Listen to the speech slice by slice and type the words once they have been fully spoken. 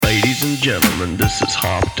and gentlemen, this is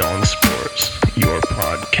Hopped on Sports, your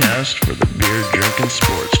podcast for the beer-drinking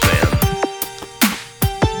sports fan.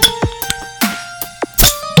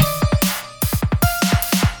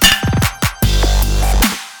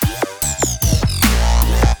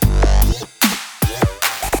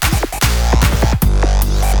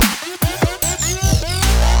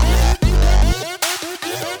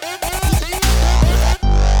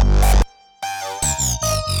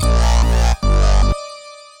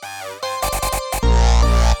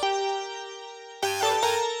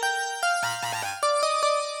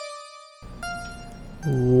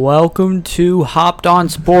 Welcome to Hopped on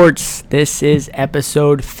Sports. This is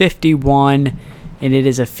episode 51, and it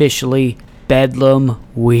is officially Bedlam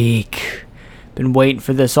Week. Been waiting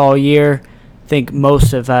for this all year. I think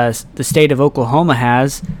most of us, the state of Oklahoma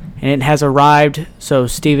has, and it has arrived. So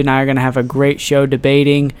Steve and I are going to have a great show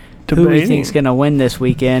debating who we think is going to win this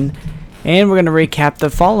weekend. And we're going to recap the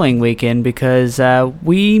following weekend because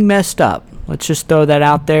we messed up. Let's just throw that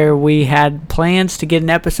out there. We had plans to get an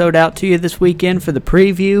episode out to you this weekend for the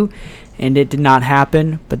preview, and it did not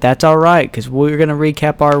happen. But that's all right because we're going to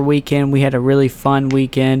recap our weekend. We had a really fun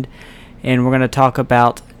weekend, and we're going to talk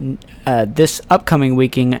about this upcoming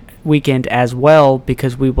weekend as well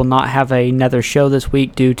because we will not have another show this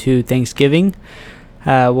week due to Thanksgiving.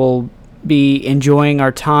 We'll be enjoying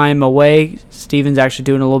our time away. Steven's actually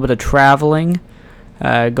doing a little bit of traveling.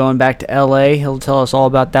 Going back to LA. He'll tell us all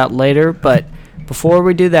about that later. But before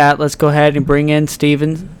we do that, let's go ahead and bring in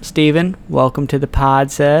Steven. Steven, welcome to the pod,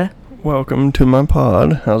 sir. Welcome to my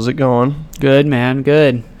pod. How's it going? Good, man.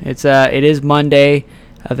 Good. It is Monday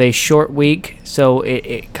of a short week, so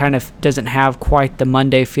it kind of doesn't have quite the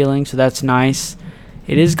Monday feeling, so that's nice.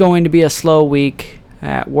 It is going to be a slow week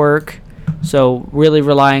at work, so really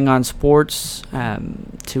relying on sports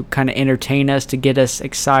to kind of entertain us, to get us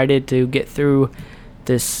excited, to get through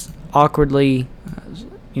this awkwardly,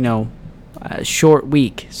 short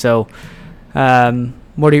week. So,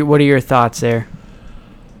 what are your thoughts there?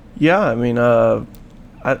 Yeah, I mean, I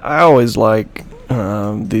always like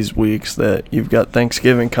these weeks that you've got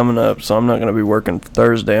Thanksgiving coming up, so I'm not going to be working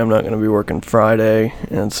Thursday, I'm not going to be working Friday,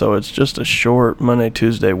 and so it's just a short Monday,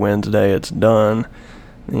 Tuesday, Wednesday, it's done.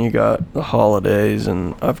 And you got the holidays,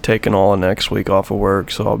 and I've taken all of next week off of work,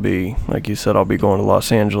 so I'll be, like you said, I'll be going to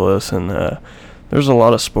Los Angeles, and there's a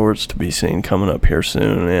lot of sports to be seen coming up here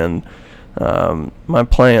soon, and my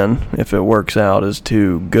plan, if it works out, is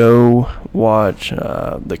to go watch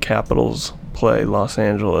the Capitals play Los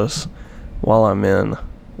Angeles while I'm in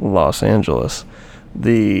Los Angeles.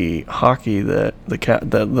 The hockey that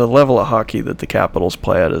the level of hockey that the Capitals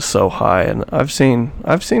play at is so high, and I've seen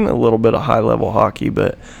a little bit of high level hockey,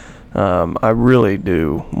 but I really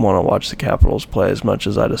do want to watch the Capitals play. As much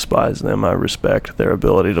as I despise them, I respect their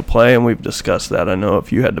ability to play, and we've discussed that. I know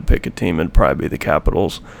if you had to pick a team, it'd probably be the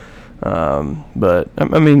Capitals. But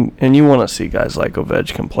I mean, and you want to see guys like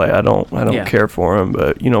Ovechkin play. I don't care for him,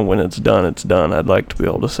 but when it's done, it's done. I'd like to be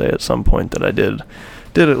able to say at some point that I did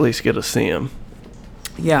at least get to see him.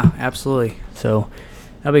 Yeah, absolutely. So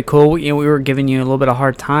that'll be cool. We were giving you a little bit of a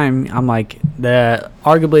hard time. I'm like,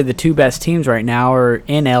 arguably the two best teams right now are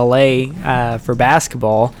in LA for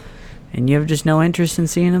basketball, and you have just no interest in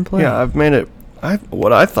seeing them play. Yeah, I've made it.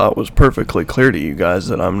 What I thought was perfectly clear to you guys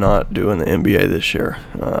that I'm not doing the NBA this year.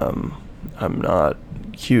 I'm not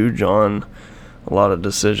huge on a lot of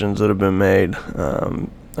decisions that have been made.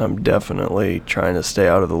 I'm definitely trying to stay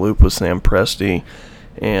out of the loop with Sam Presti.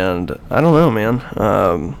 And I don't know,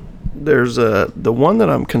 man. There's the one that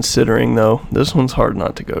I'm considering, though. This one's hard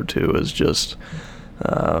not to go to. Is just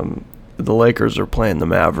the Lakers are playing the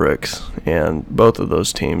Mavericks, and both of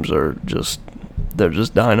those teams are just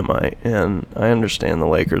dynamite. And I understand the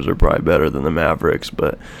Lakers are probably better than the Mavericks,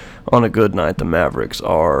 but on a good night, the Mavericks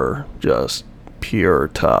are just pure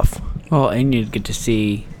tough. Well, and you'd get to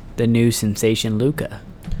see the new sensation, Luka.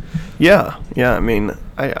 Yeah. I mean,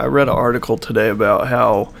 I read an article today about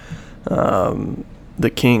how the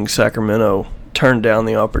Kings, Sacramento, turned down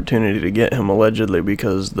the opportunity to get him allegedly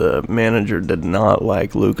because the manager did not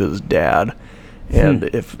like Luka's dad.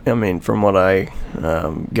 And from what I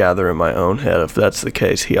gather in my own head, if that's the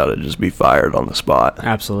case, he ought to just be fired on the spot.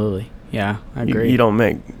 Absolutely. Yeah, I agree. You don't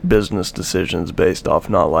make business decisions based off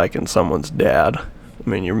not liking someone's dad. I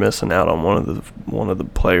mean, you're missing out on one of the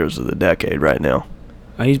players of the decade right now.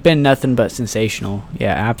 He's been nothing but sensational.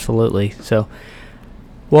 Yeah, absolutely. So,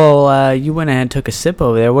 well, you went ahead and took a sip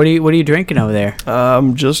over there. What are you drinking over there?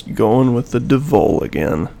 I'm just going with the DeVol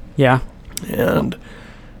again. Yeah. And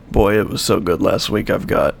boy, it was so good last week. I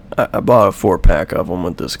bought a 4-pack of them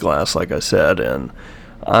with this glass, like I said, and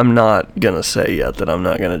I'm not going to say yet that I'm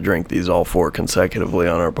not going to drink these all 4 consecutively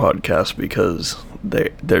on our podcast because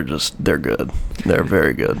they're good. They're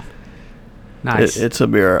very good. Nice. It's a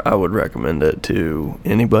beer. I would recommend it to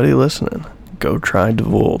anybody listening. Go try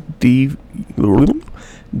Duvel.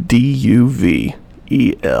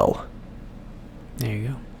 D-U-V-E-L. There you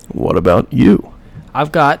go. What about you?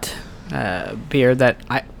 I've got beer that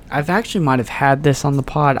I've actually might have had this on the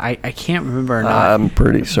pod. I can't remember or not. I'm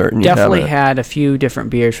pretty certain you Definitely haven't. had a few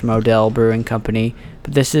different beers from Odell Brewing Company,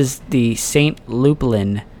 but this is the St.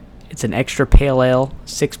 Lupulin. It's an extra pale ale,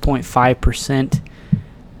 6.5%,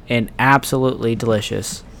 and absolutely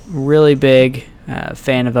delicious. Really big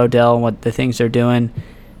fan of Odell and what the things they're doing,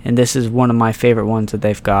 and this is one of my favorite ones that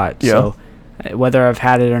they've got. Yeah. So whether I've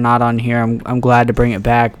had it or not on here, I'm glad to bring it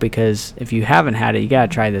back, because if you haven't had it, you got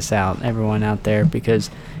to try this out, everyone out there,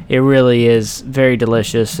 because it really is very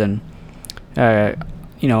delicious. And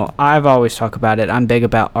I've always talked about it. I'm big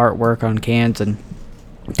about artwork on cans, and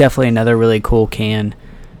definitely another really cool can.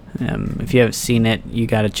 If you haven't seen it, you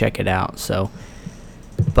got to check it out. So,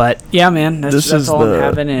 but yeah, man, that's all I'm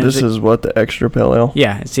having. And this is what, the extra pale ale?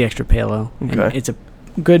 Yeah, it's the extra pale ale. Okay. And it's a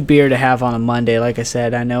good beer to have on a Monday. Like I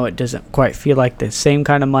said, I know it doesn't quite feel like the same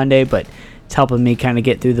kind of Monday, but it's helping me kind of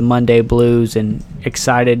get through the Monday blues, and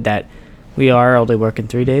excited that we are only working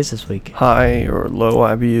 3 days this week. High or low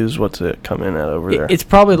IBUs? What's it come in at over there? It's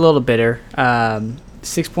probably a little bitter.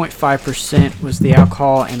 6.5% was the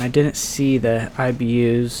alcohol, and I didn't see the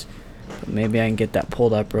IBUs, but maybe I can get that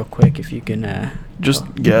pulled up real quick if you can.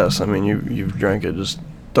 Just guess. I mean, you've drank it. Just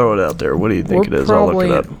throw it out there. What do you think it is? I'll look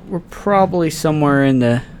it up. We're probably somewhere in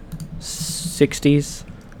the 60s.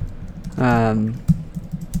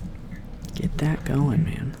 Get that going,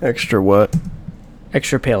 man. Extra what?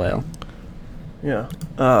 Extra pale ale. Yeah.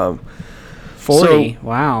 40.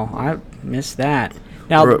 Wow, I missed that.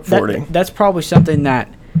 Now, We're at 40. That's probably something that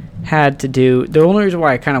had to do. The only reason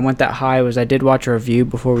why I kind of went that high was I did watch a review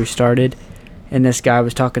before we started, and this guy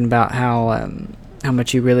was talking about how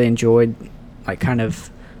much he really enjoyed, like, kind of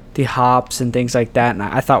the hops and things like that, and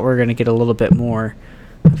I thought we were going to get a little bit more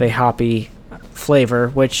of a hoppy flavor,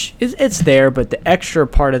 which it's there, but the extra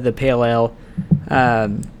part of the pale ale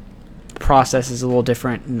process is a little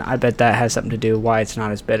different, and I bet that has something to do why it's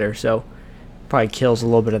not as bitter, so probably kills a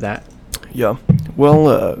little bit of that. Yeah.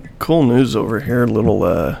 Well, cool news over here.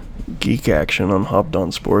 Little geek action on Hopped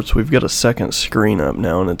On Sports. We've got a second screen up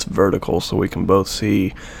now, and it's vertical, so we can both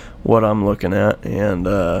see what I'm looking at. And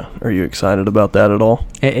are you excited about that at all?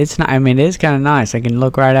 It's not. I mean, it is kind of nice. I can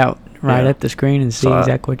look right up the screen and see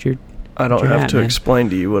exactly what you're. I don't have to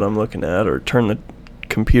explain to you what I'm looking at or turn the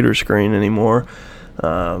computer screen anymore.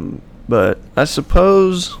 But I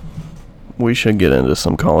suppose we should get into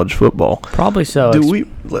some college football. Probably so. Do we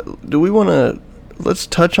want to? Let's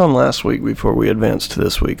touch on last week before we advance to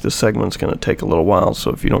this week. This segment's going to take a little while,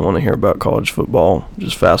 so if you don't want to hear about college football,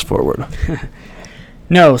 just fast forward.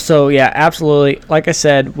 No, so yeah, absolutely. Like I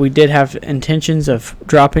said, we did have intentions of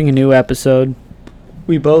dropping a new episode.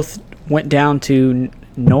 We both went down to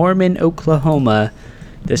Norman, Oklahoma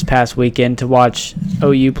this past weekend to watch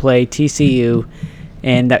OU play TCU,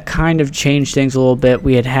 and that kind of changed things a little bit.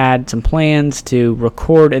 We had some plans to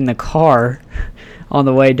record in the car on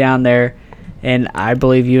the way down there, and I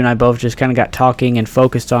believe you and I both just kind of got talking and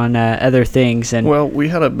focused on other things. And well, we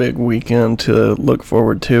had a big weekend to look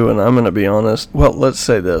forward to, and I'm going to be honest. Well, let's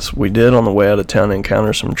say this. We did on the way out of town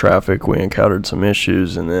encounter some traffic. We encountered some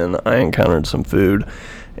issues, and then I encountered some food.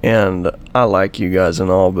 And I like you guys and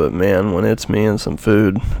all, but man, when it's me and some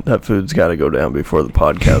food, that food's got to go down before the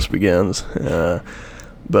podcast begins.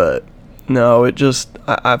 But no, it just,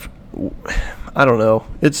 I don't know.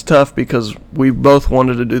 It's tough because we both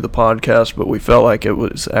wanted to do the podcast, but we felt like it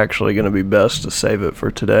was actually going to be best to save it for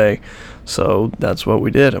today. So that's what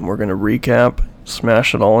we did, and we're going to recap,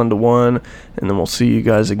 smash it all into one, and then we'll see you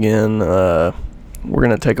guys again. We're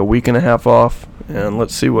going to take a week and a half off, and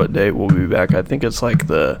let's see what date we'll be back. I think it's like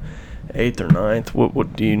the 8th or 9th.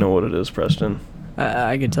 What do you know what it is, Preston?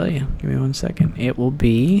 I can tell you. Give me 1 second. It will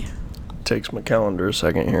be... Takes my calendar a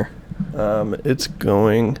second here. It's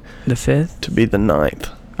going... The 5th? To be the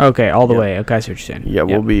 9th. Okay, all the way. Okay, I see what you're saying. Yeah,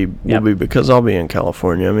 we'll be because I'll be in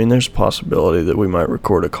California. I mean, there's a possibility that we might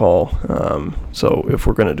record a call. So if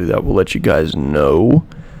we're going to do that, we'll let you guys know.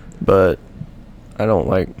 But I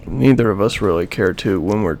don't neither of us really care to,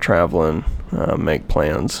 when we're traveling, make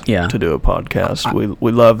plans to do a podcast.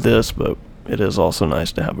 We love this, but it is also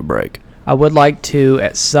nice to have a break. I would like to,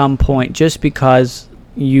 at some point, just because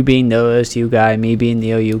you being the OSU guy, me being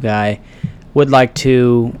the OU guy, would like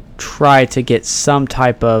to try to get some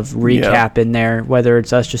type of recap in there, whether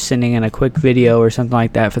it's us just sending in a quick video or something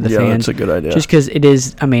like that for the fans. Yeah, that's a good idea. Just because it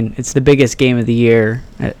is, I mean, it's the biggest game of the year,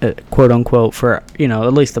 quote unquote, for,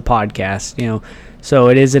 at least the podcast, So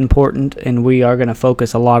it is important, and we are going to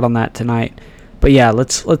focus a lot on that tonight. But yeah,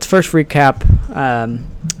 let's first recap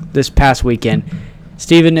this past weekend.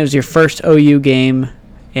 Steven, it was your first OU game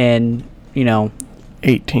in,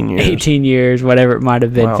 18 years. 18 years, whatever it might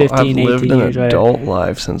have been. Wow, 15, I've 18 lived years. an adult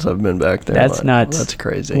life since I've been back there. That's nuts. That's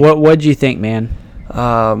crazy. What'd you think, man?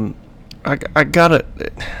 I gotta.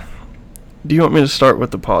 Do you want me to start with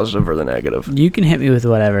the positive or the negative? You can hit me with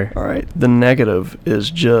whatever. All right. The negative is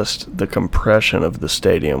just the compression of the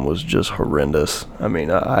stadium was just horrendous. I mean,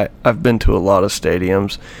 I've been to a lot of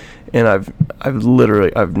stadiums, and I've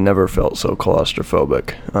never felt so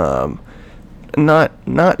claustrophobic.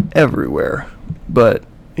 Not everywhere, but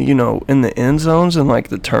in the end zones and like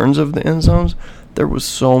the turns of the end zones, there was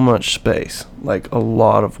so much space, like a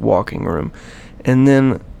lot of walking room. And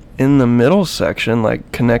then in the middle section,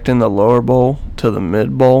 like connecting the lower bowl to the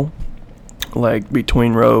mid bowl, like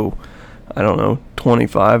between row,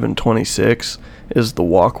 25 and 26 is the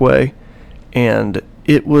walkway. And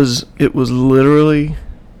it was literally,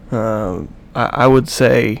 I would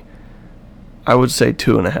say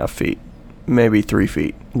 2.5 feet, maybe 3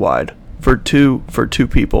 feet wide for two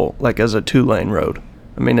people, like as a 2-lane road.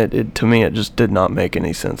 I mean, it to me, it just did not make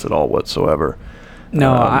any sense at all whatsoever.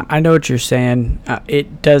 No, I know what you're saying.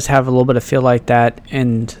 It does have a little bit of feel like that,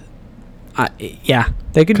 and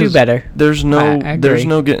they could do better. There's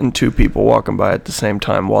no getting two people walking by at the same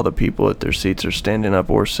time while the people at their seats are standing up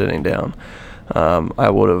or sitting down. I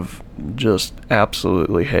would have just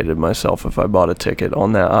absolutely hated myself if I bought a ticket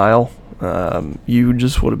on that aisle. You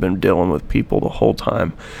just would have been dealing with people the whole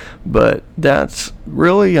time. But that's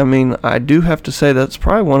really, I do have to say that's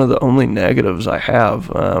probably one of the only negatives I have.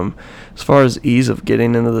 As far as ease of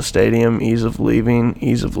getting into the stadium, ease of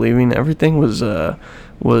leaving, everything was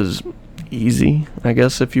easy, I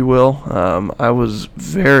guess, if you will. I was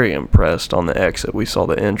very impressed on the exit. We saw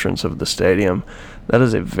the entrance of the stadium. That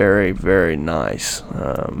is a very, very nice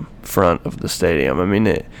front of the stadium.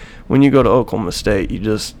 When you go to Oklahoma State,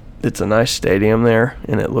 it's a nice stadium there,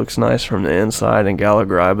 and it looks nice from the inside, and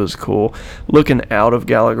Gallagher-Iba is cool. Looking out of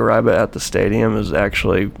Gallagher-Iba at the stadium is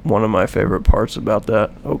actually one of my favorite parts about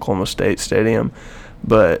that Oklahoma State stadium.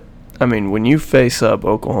 But, when you face up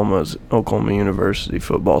Oklahoma University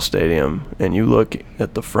football stadium and you look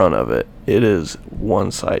at the front of it, it is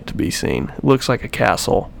one sight to be seen. It looks like a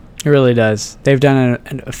castle. It really does. They've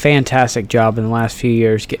done a fantastic job in the last few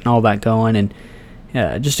years getting all that going, and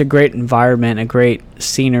just a great environment, a great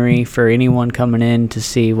scenery for anyone coming in to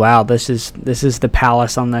see. Wow, this is the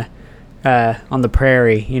palace on the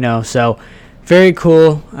prairie, So very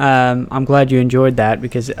cool. I'm glad you enjoyed that,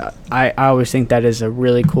 because I always think that is a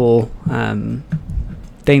really cool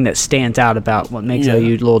thing that stands out about what makes OU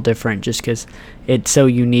a little different, just because it's so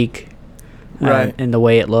unique. Right. In the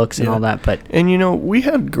way it looks and all that. And, we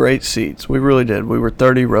had great seats. We really did. We were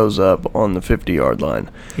 30 rows up on the 50-yard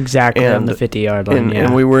line. Exactly, on the 50-yard line,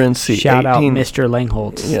 And we were in seat 18. Shout out Mr.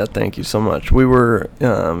 Langholtz. Yeah, thank you so much. We were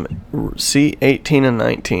seat 18 and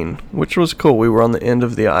 19, which was cool. We were on the end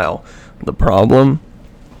of the aisle. The problem,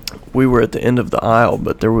 we were at the end of the aisle,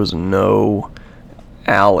 but there was no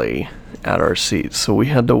alley at our seats. So we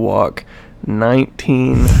had to walk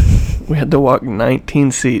 19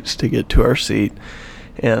 seats to get to our seat,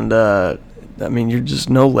 and you're just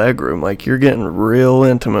no leg room. Like, you're getting real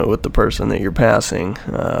intimate with the person that you're passing,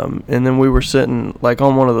 and then we were sitting like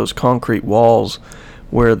on one of those concrete walls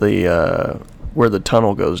where the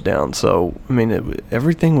tunnel goes down. So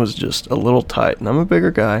everything was just a little tight, and I'm a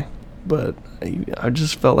bigger guy, but I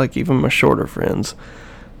just felt like even my shorter friends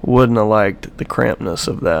wouldn't have liked the crampedness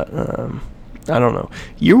of that. I don't know.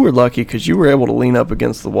 You were lucky because you were able to lean up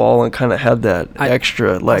against the wall and kind of had that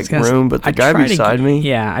extra room. But the guy beside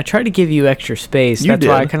me, I tried to give you extra space. That's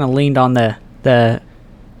why I kind of leaned on the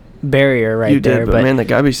barrier there. You did, but man, the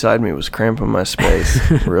guy beside me was cramping my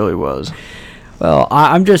space. It really was. Well,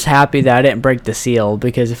 I'm just happy that I didn't break the seal,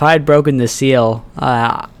 because if I had broken the seal,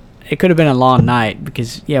 it could have been a long night,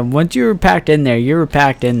 because once you were packed in there, you were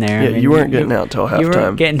packed in there. Yeah, you weren't getting out till halftime. You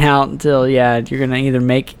weren't getting out until you're gonna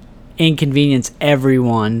either inconvenience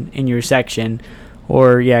everyone in your section,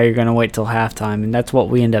 or you're going to wait till halftime, and that's what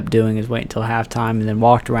we end up doing, is wait until halftime and then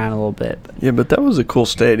walked around a little bit. But that was a cool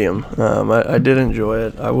stadium. I did enjoy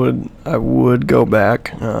it. I would go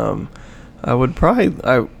back. I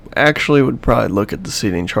actually would probably look at the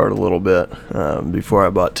seating chart a little bit before I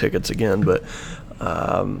bought tickets again, but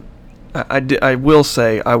I will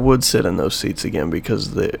say I would sit in those seats again because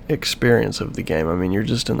of the experience of the game. I mean, you're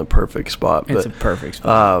just in the perfect spot. It's a perfect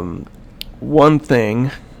spot. One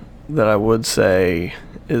thing that I would say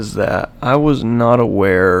is that I was not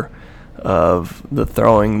aware of the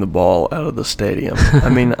throwing the ball out of the stadium. I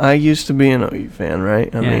mean, I used to be an OU fan,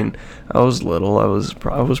 right? I mean, I was little. I was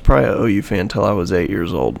probably an OU fan until I was 8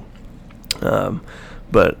 years old.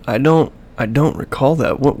 But I don't recall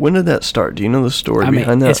that. When did that start? Do you know the story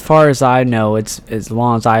behind that? As far as I know, it's as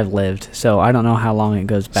long as I've lived. So I don't know how long it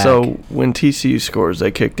goes back. So when TCU scores,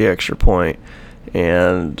 they kick the extra point,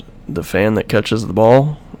 and the fan that catches the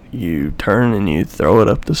ball, you turn and you throw it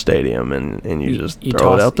up the stadium, and you just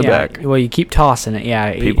throw it out the back. Well, you keep tossing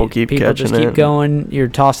it, People keep catching it. People just keep going. You're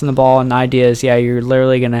tossing the ball, and the idea is, you're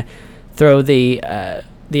literally going to throw the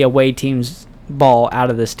away team's ball out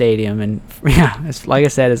of the stadium. And, it's, like I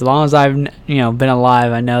said, as long as I've, been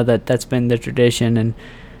alive, I know that's been the tradition, and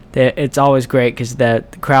it's always great because the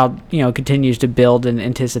crowd, continues to build in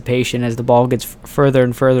anticipation as the ball gets further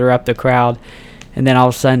and further up the crowd, and then all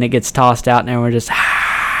of a sudden it gets tossed out, and everyone just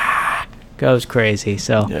goes crazy.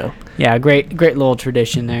 So great little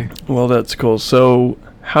tradition there. Well, that's cool. So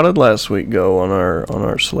how did last week go on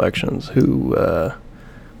our selections? Who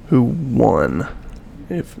won?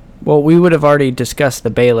 Well, we would have already discussed the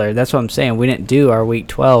Baylor. That's what I'm saying. We didn't do our Week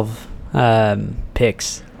 12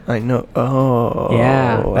 picks. I know. Oh,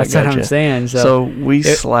 yeah, that's what I'm saying. So we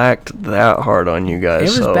slacked that hard on you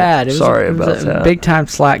guys. It was bad. Sorry about that. It was a big time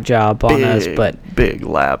slack job on us, but big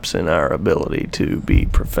lapse in our ability to be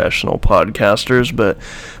professional podcasters. But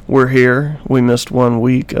we're here. We missed 1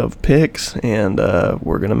 week of picks, and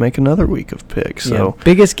we're gonna make another week of picks. So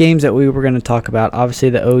biggest games that we were going to talk about, obviously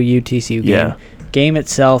the OU TCU game. Yeah. Game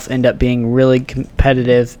itself ended up being really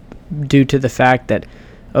competitive due to the fact that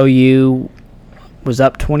OU was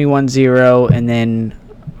up 21-0, and then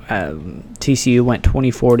TCU went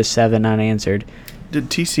 24-7 unanswered. Did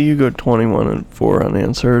TCU go 21-4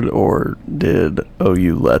 unanswered, or did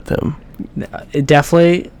OU let them? It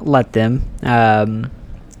definitely let them.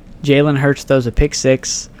 Jalen Hurts throws a pick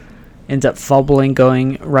six, ends up fumbling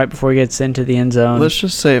going right before he gets into the end zone. Let's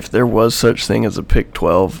just say if there was such thing as a pick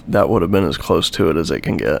 12, that would have been as close to it as it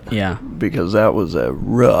can get. Yeah. Because that was a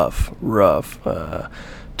rough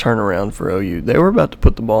turnaround for OU. They were about to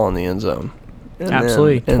put the ball in the end zone.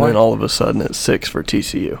 Absolutely. Then all of a sudden it's 6 for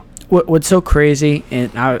TCU. What's so crazy,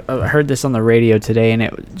 and I heard this on the radio today, and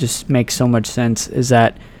it just makes so much sense, is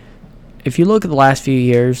that if you look at the last few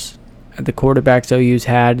years, the quarterbacks OU's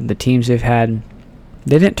had, the teams they've had,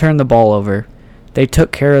 they didn't turn the ball over. They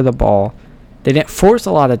took care of the ball. They didn't force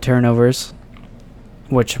a lot of turnovers,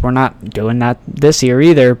 which we're not doing that this year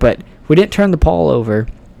either, but we didn't turn the ball over.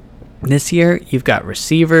 This year, you've got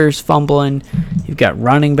receivers fumbling, you've got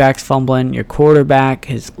running backs fumbling, your quarterback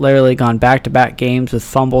has literally gone back-to-back games with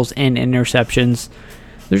fumbles and interceptions.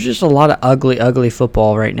 There's just a lot of ugly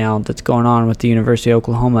football right now that's going on with the University of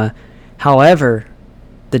Oklahoma. However,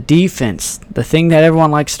 the defense, the thing that everyone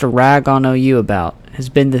likes to rag on OU about, has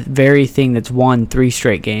been the very thing that's won 3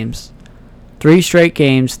 straight games. 3 straight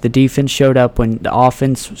games, the defense showed up when the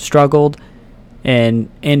offense struggled and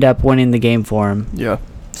end up winning the game for them. Yeah.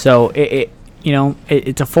 So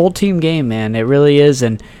it's a full team game, man. It really is,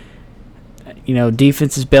 and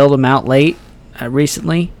defenses bailed them out late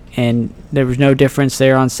recently, and there was no difference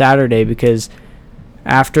there on Saturday because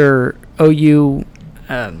after OU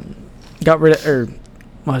got rid of, or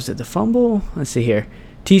was it the fumble? Let's see here.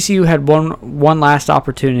 TCU had one last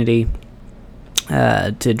opportunity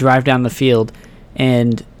to drive down the field,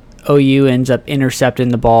 and OU ends up intercepting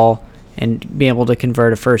the ball and being able to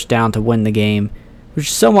convert a first down to win the game, which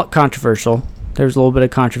is somewhat controversial. There's a little bit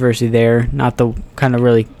of controversy there, not the kind of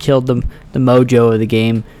really killed the mojo of the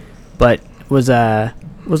game, but was a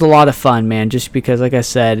lot of fun, man, just because, like I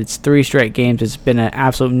said, it's 3 straight games. It's been an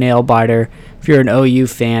absolute nail-biter. If you're an OU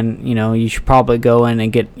fan, you should probably go in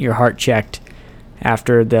and get your heart checked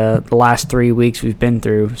after the last 3 weeks we've been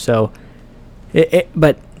through. So,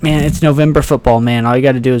 but, man, it's November football, man. All you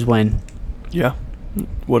got to do is win. Yeah.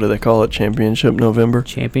 What do they call it? Championship November?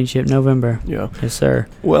 Championship November. Yeah. Yes, sir.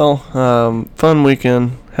 Well, fun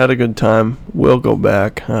weekend. Had a good time. We'll go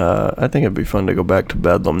back. I think it'd be fun to go back to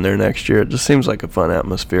Bedlam there next year. It just seems like a fun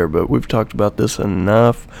atmosphere, but we've talked about this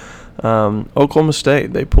enough. Oklahoma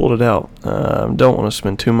State, they pulled it out. Don't want to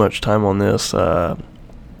spend too much time on this.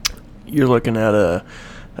 You're looking at a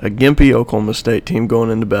gimpy Oklahoma State team going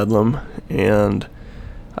into Bedlam, and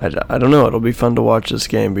I don't know. It'll be fun to watch this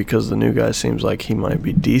game because the new guy seems like he might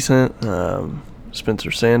be decent. Spencer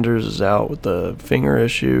Sanders is out with the finger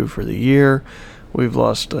issue for the year. we've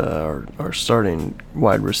lost our starting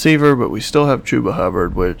wide receiver, but we still have Chuba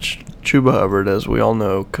Hubbard, which Chuba Hubbard, as we all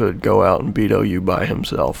know, could go out and beat OU by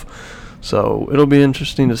himself. So it'll be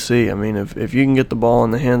interesting to see. I mean, if you can get the ball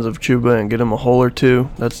in the hands of Chuba and get him a hole or two,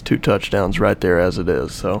 that's 2 touchdowns right there as it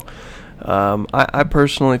is. So I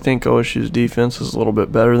personally think OSU's defense is a little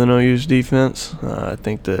bit better than OU's defense. I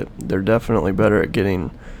think that they're definitely better at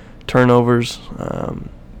getting turnovers.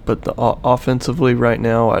 But offensively right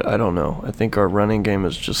now, I don't know. I think our running game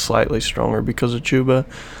is just slightly stronger because of Chuba.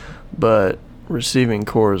 But receiving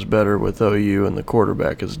core is better with OU, and the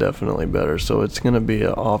quarterback is definitely better. So it's going to be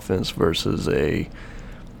an offense versus a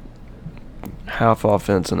half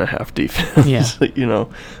offense and a half defense. Yeah.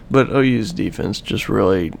 But OU's defense just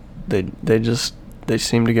really they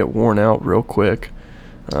seem to get worn out real quick,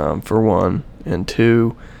 for one, and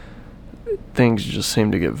two, things just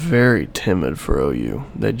seem to get very timid for OU.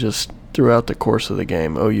 They just, throughout the course of the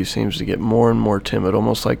game, OU seems to get more and more timid,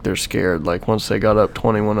 almost like they're scared. Like once they got up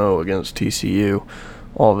 21-0 against TCU,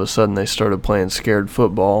 all of a sudden they started playing scared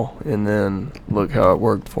football, and then look how it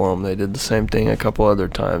worked for them. They did the same thing a couple other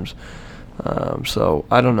times. So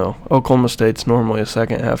I don't know. Oklahoma State's normally a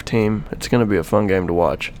second-half team. It's going to be a fun game to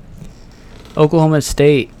watch. Oklahoma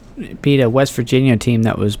State beat a West Virginia team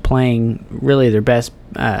that was playing really their best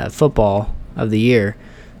football of the year.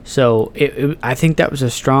 So I think that was a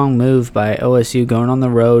strong move by OSU, going on the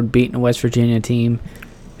road, beating a West Virginia team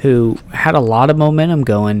who had a lot of momentum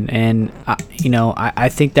going. And, I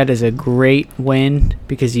think that is a great win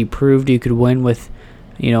because you proved you could win with,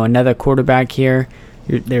 another quarterback here.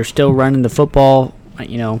 They're still running the football,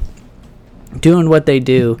 doing what they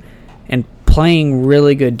do and playing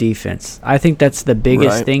really good defense. I think that's the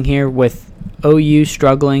biggest thing here, with OU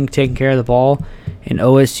struggling taking care of the ball and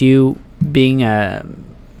OSU being a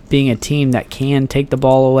team that can take the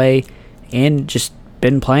ball away and just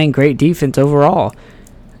been playing great defense overall.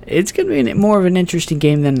 It's going to be more of an interesting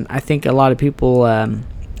game than I think a lot of people are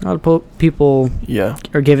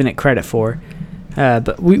giving it credit for.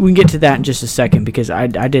 But we can get to that in just a second, because I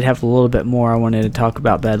did have a little bit more I wanted to talk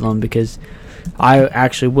about Bedlam, because I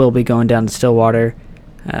actually will be going down to Stillwater.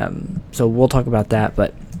 So we'll talk about that.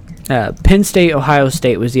 But Penn State, Ohio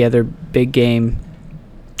State was the other big game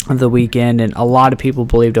of the weekend, and a lot of people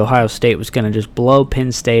believed Ohio State was going to just blow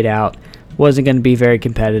Penn State out, wasn't going to be very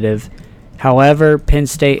competitive. However, Penn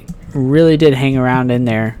State really did hang around in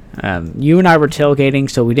there. You and I were tailgating,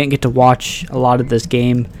 so we didn't get to watch a lot of this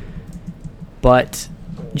game, but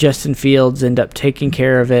Justin Fields ended up taking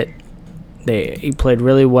care of it. He played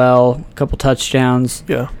really well, a couple touchdowns.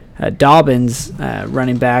 Yeah. Dobbins,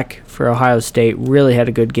 running back for Ohio State, really had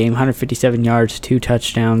a good game, 157 yards, 2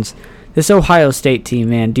 touchdowns. This Ohio State team,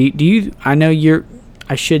 man, do you?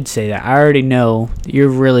 I should say that. I already know you're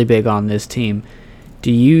really big on this team.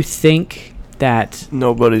 Do you think that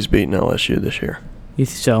nobody's beaten LSU this year?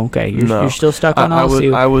 Okay. You're still stuck on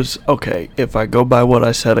LSU. I was okay. If I go by what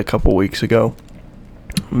I said a couple weeks ago,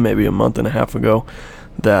 maybe a month and a half ago,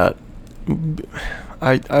 that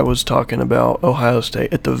I was talking about Ohio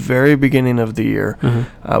State at the very beginning of the year. Mm-hmm.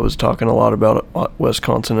 I was talking a lot about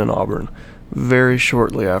Wisconsin and Auburn. Very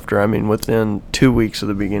shortly after, within 2 weeks of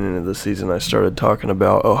the beginning of the season, I started talking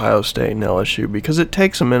about Ohio State and LSU, because it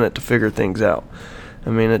takes a minute to figure things out.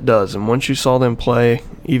 It does. And once you saw them play,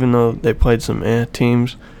 even though they played some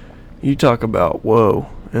teams, you talk about whoa.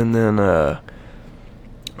 And then I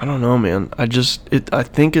don't know, man. I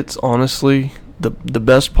think it's honestly the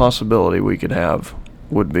best possibility we could have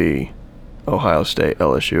would be Ohio State,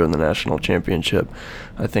 LSU in the national championship.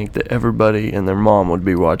 I think that everybody and their mom would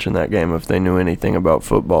be watching that game if they knew anything about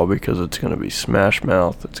football, because it's going to be smash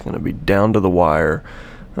mouth. It's going to be down to the wire.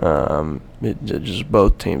 Just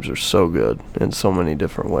both teams are so good in so many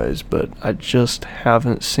different ways, but I just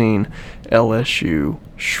haven't seen LSU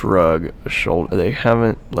shrug a shoulder. They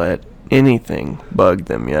haven't let anything bug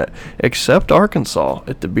them yet, except Arkansas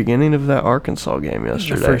at the beginning of that Arkansas game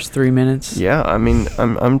yesterday. The first 3 minutes. Yeah,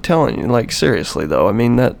 I'm telling you, like, seriously though.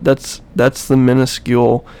 That's the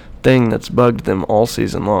minuscule thing that's bugged them all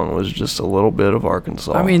season long, was just a little bit of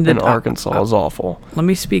Arkansas. Arkansas is awful. Let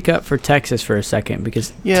me speak up for Texas for a second,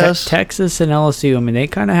 because yes. Texas and LSU, they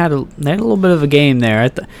kind of had a little bit of a game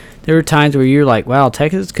there. There were times where you're like, wow,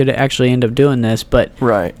 Texas could actually end up doing this, but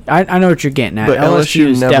right. I know what you're getting at. But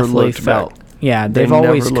LSU never definitely felt back. Yeah, they've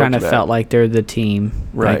always kind of felt like they're the team.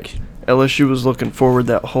 Right. LSU was looking forward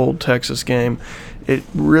that whole Texas game. It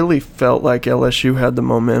really felt like LSU had the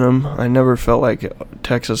momentum. I never felt like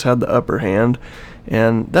Texas had the upper hand.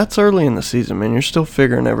 And that's early in the season, man. You're still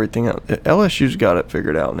figuring everything out. LSU's got it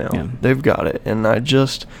figured out now. Yeah. They've got it. And I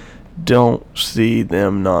just don't see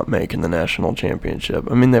them not making the national championship.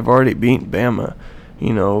 I mean, they've already beaten Bama.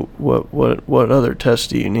 You know, what other test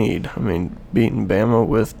do you need? I mean, beating Bama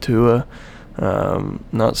with Tua,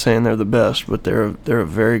 not saying they're the best, but they're a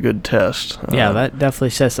very good test. Yeah, that definitely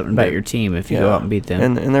says something about your team if you go out and beat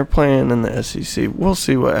them. And they're playing in the SEC. We'll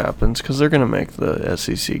see what happens because they're going to make the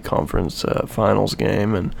SEC conference finals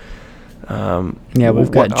game. And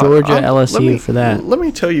we've got Georgia, LSU for that. Let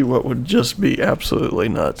me tell you what would just be absolutely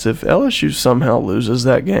nuts. If LSU somehow loses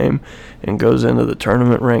that game and goes into the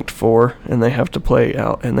tournament ranked 4 and they have to play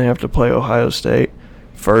Ohio State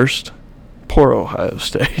first, poor Ohio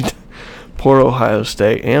State. Poor Ohio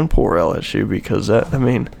State and poor LSU because I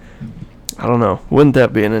don't know. Wouldn't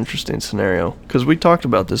that be an interesting scenario? Because we talked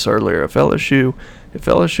about this earlier. If LSU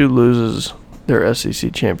loses their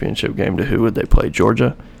SEC championship game to who would they play?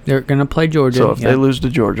 Georgia? They're going to play Georgia. So if they lose to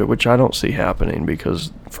Georgia, which I don't see happening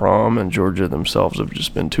because Fromm and Georgia themselves have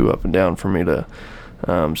just been too up and down for me to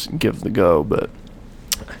give the go. But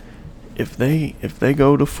if they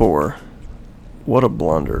go to 4, what a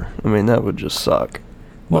blunder. I mean, that would just suck.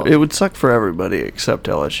 Well, it would suck for everybody except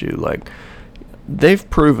LSU. Like, they've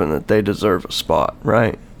proven that they deserve a spot,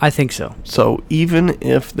 right? I think so. So even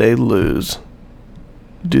if they lose,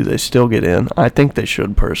 do they still get in? I think they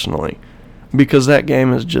should personally. Because that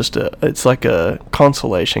game is just it's like a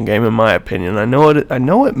consolation game in my opinion. I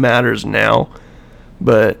know it matters now,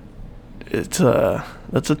 but that's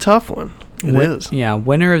a tough one. It is. Yeah,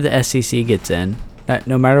 winner of the SEC gets in.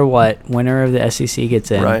 No matter what, winner of the SEC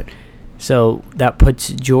gets in. Right. So that puts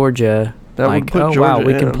Georgia we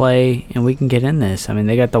can play and we can get in this. I mean,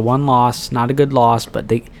 they got the one loss, not a good loss, but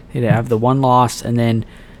they have the one loss and then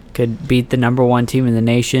could beat the number 1 team in the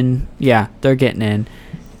nation. Yeah, they're getting in.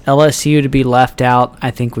 LSU to be left out,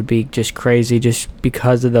 I think, would be just crazy just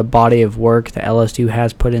because of the body of work that LSU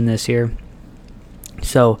has put in this year.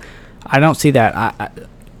 So I don't see that.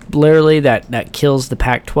 Literally, that kills the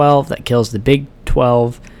Pac-12, that kills the Big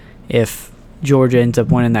 12 if Georgia ends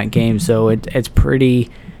up winning that game. So it's pretty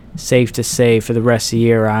safe to say for the rest of the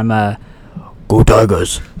year I'm go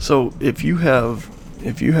Tigers. So if you have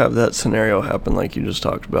that scenario happen like you just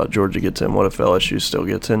talked about, Georgia gets in, what if LSU still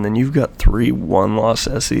gets in? Then you've got 3 one-loss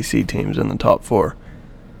SEC teams in the top 4.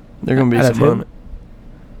 They're going to be some fun.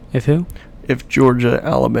 If who? If Georgia,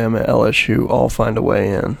 Alabama, LSU all find a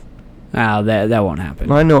way in. Oh, that won't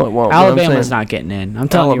happen. I know it won't. Alabama's not getting in. I'm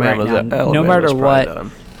telling you right now. No matter what,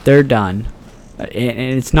 they're done.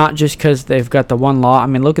 And it's not just because they've got the one loss. I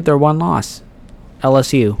mean, look at their one loss.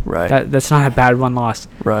 LSU. Right. That's not a bad one loss.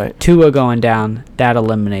 Right. Tua going down, that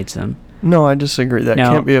eliminates them. No, I disagree. That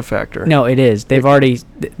can't be a factor. No, it is. They've already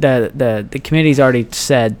the committee's already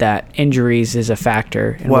said that injuries is a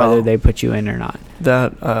factor in whether they put you in or not.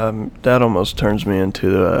 That almost turns me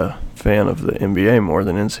into a fan of the NBA more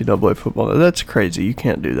than NCAA football. That's crazy. You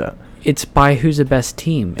can't do that. It's by who's the best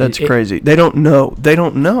team. That's crazy. They don't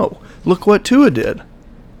know. Look what Tua did.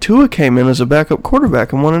 Tua came in as a backup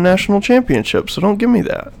quarterback and won a national championship, so don't give me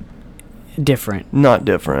that. Different. Not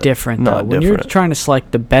different. Different, though. When you're trying to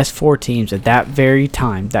select the best 4 teams at that very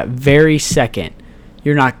time, that very second,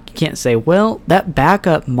 you can't say, well, that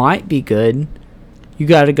backup might be good. You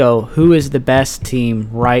got to go, who is the best team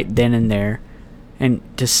right then and there? And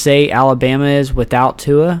to say Alabama is without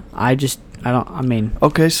Tua,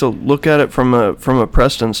 Okay, so look at it from a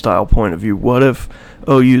Preston style point of view. What if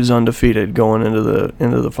OU's undefeated going into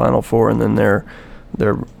the Final Four and then their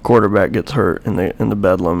quarterback gets hurt in the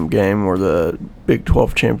Bedlam game or the Big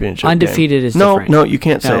 12 championship undefeated game? Is different. No, you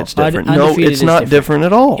can't say it's different. No, it's not different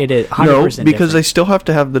at all. It is 100% No, because different. they still have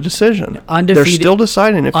to have the decision. They're still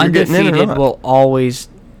deciding if you're getting in or not. Undefeated will always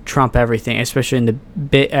trump everything, especially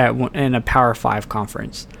in a Power 5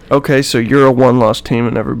 conference. Okay, so you're a 1-loss team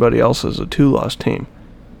and everybody else is a 2-loss team.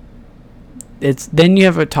 Then you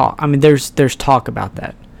have a talk. I mean, there's talk about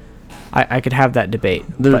that. I could have that debate.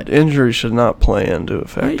 The injury should not play into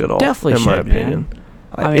effect at all, definitely in my opinion.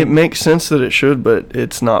 Man. It makes sense that it should, but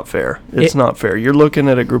it's not fair. It's not fair. You're looking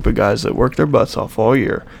at a group of guys that work their butts off all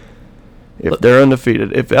year. If they're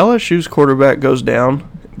undefeated, if LSU's quarterback goes down,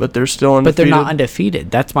 but they're still undefeated. But they're not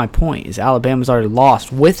undefeated. That's my point. Is Alabama's already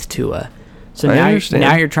lost with Tua. So now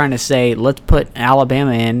you're trying to say, let's put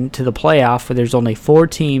Alabama into the playoff where there's only 4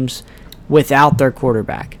 teams without their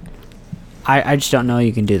quarterback. I just don't know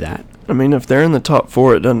you can do that. I mean, if they're in the top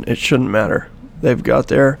 4, it shouldn't matter. They've got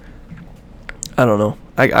there. I don't know.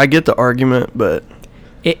 I get the argument, but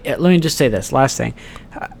let me just say this last thing.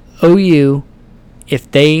 OU,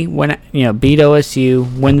 if they beat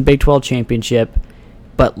OSU, win the Big 12 championship,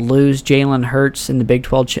 but lose Jalen Hurts in the Big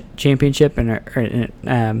 12 championship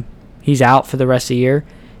and he's out for the rest of the year,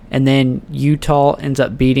 and then Utah ends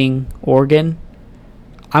up beating Oregon,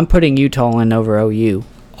 I'm putting Utah in over OU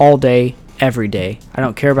all day, every day. I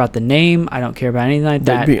don't care about the name. I don't care about anything like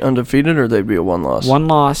that. They'd be undefeated or they'd be a one-loss? One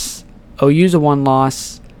loss. OU's a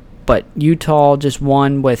one-loss, but Utah just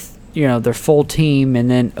won with their full team,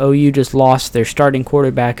 and then OU just lost their starting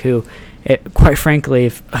quarterback who, quite frankly,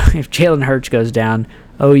 if Jalen Hurts goes down,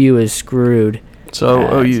 OU is screwed. So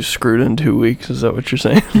OU's screwed in 2 weeks. Is that what you're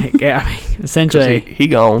saying? Yeah, I mean, essentially. He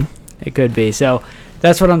gone. It could be. So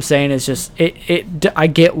that's what I'm saying. Is just I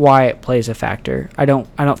get why it plays a factor. I don't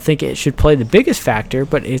think it should play the biggest factor,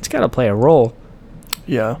 but it's got to play a role.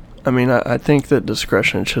 Yeah. I mean, I think that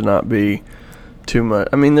discretion should not be too much.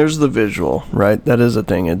 I mean, there's the visual, right? That is a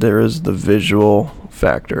thing. There is the visual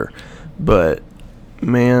factor. But,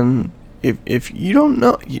 man, if you don't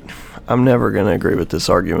know, I'm never going to agree with this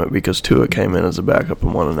argument because Tua came in as a backup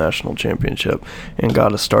and won a national championship and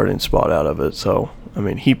got a starting spot out of it. So, I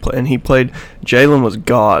mean, he played. Jalen was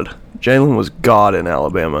God. Jalen was God in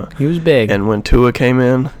Alabama. He was big. And when Tua came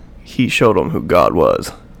in, he showed them who God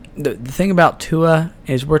was. The thing about Tua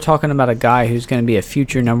is we're talking about a guy who's going to be a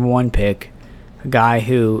future number one pick, a guy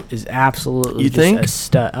who is absolutely a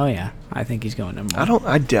stud. Oh, yeah. I think he's going number one. I don't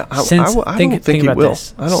think he will.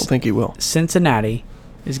 I don't think he will. Cincinnati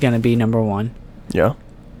is going to be number one. Yeah.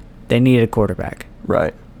 They need a quarterback.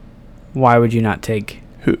 Right. Why would you not take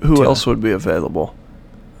Who else would be available?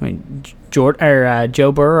 I mean, Joe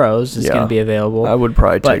Burrows is going to be available. I would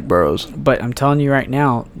probably take Burrows. But I'm telling you right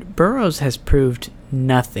now, Burrows has proved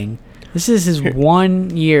nothing. This is his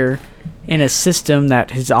 1 year in a system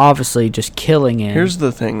that is obviously just killing him. Here's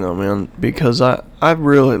the thing, though, man, because I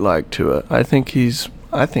really like Tua. I think he's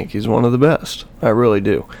one of the best. I really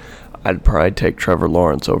do. I'd probably take Trevor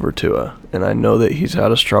Lawrence over Tua, and I know that he's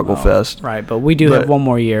had a struggle fest. Right, but we do have one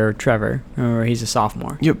more year, Trevor. Remember, he's a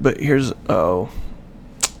sophomore. Yeah, but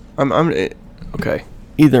I'm okay.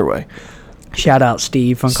 Either way. Shout out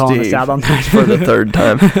Steve for calling us out on that for the third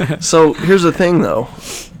time. So here's the thing, though.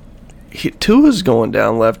 Tua's going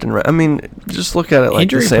down left and right. I mean, just look at it like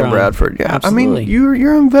the Sam Bradford. Yeah, absolutely. I mean,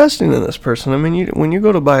 you're investing in this person. I mean, when you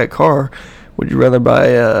go to buy a car, would you rather buy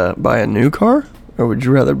a new car, or would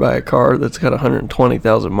you rather buy a car that's got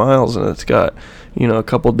 120,000 miles and it's got a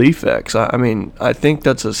couple defects? I mean, I think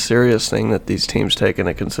that's a serious thing that these teams take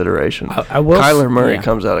into consideration. Kyler Murray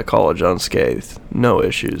comes out of college unscathed, no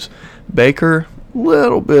issues. Baker,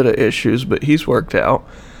 little bit of issues, but he's worked out.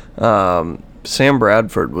 Sam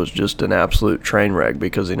Bradford was just an absolute train wreck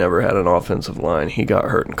because he never had an offensive line. He got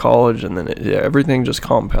hurt in college, and then everything just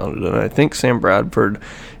compounded. And I think Sam Bradford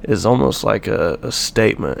is almost like a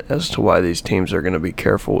statement as to why these teams are going to be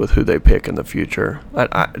careful with who they pick in the future.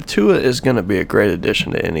 Tua is going to be a great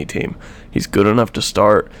addition to any team. He's good enough to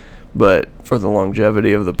start, but for the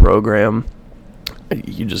longevity of the program,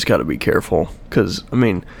 you just got to be careful because, I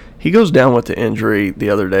mean, he goes down with the injury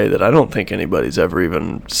the other day that I don't think anybody's ever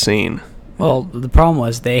even seen. Well, the problem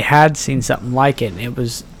was they had seen something like it. It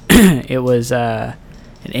was an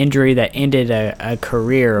injury that ended a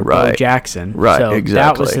career of Bo Jackson. Right, so exactly.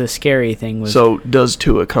 That was the scary thing. So does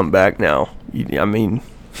Tua come back now? I mean...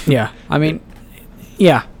 Yeah,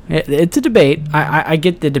 it's a debate. I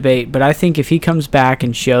get the debate, but I think if he comes back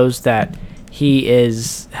and shows that he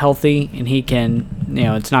is healthy and he can,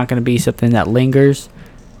 it's not going to be something that lingers,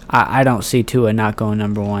 I don't see Tua not going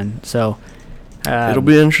number one. So... it'll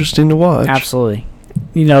be interesting to watch. Absolutely.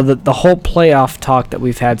 The whole playoff talk that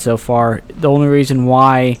we've had so far, the only reason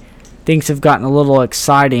why things have gotten a little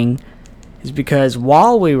exciting is because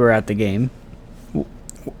while we were at the game,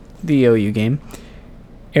 the OU game,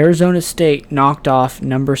 Arizona State knocked off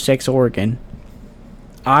number 6 Oregon.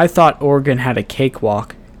 I thought Oregon had a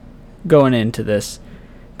cakewalk going into this.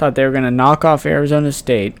 Thought they were going to knock off Arizona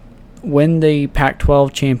State, win the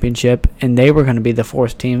Pac-12 championship, and they were going to be the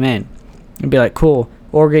 4th team in. And be like, cool,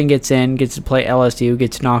 Oregon gets in, gets to play LSU,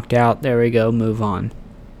 gets knocked out, there we go, move on.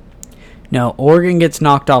 No, Oregon gets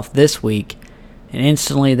knocked off this week, and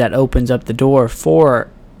instantly that opens up the door for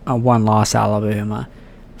a one-loss Alabama,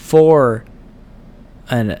 for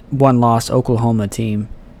a one-loss Oklahoma team.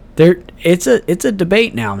 It's a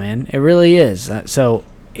debate now, man. It really is. So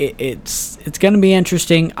it's going to be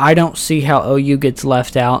interesting. I don't see how OU gets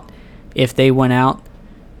left out if they went out.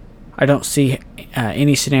 I don't see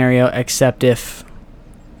any scenario except if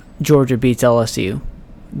Georgia beats LSU.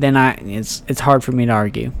 Then it's hard for me to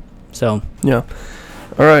argue. So yeah.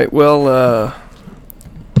 All right. Well,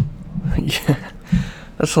 yeah,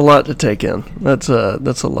 that's a lot to take in. That's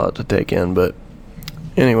a lot to take in. But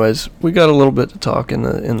anyways, we got a little bit to talk in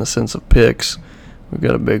the sense of picks. We've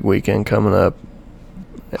got a big weekend coming up.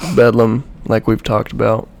 Bedlam, like we've talked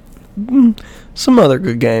about. some other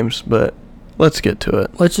good games, but let's get to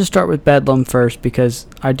it. Let's just start with Bedlam first because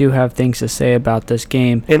I do have things to say about this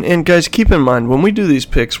game. And guys, keep in mind, when we do these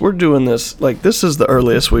picks, we're doing this, like, this is the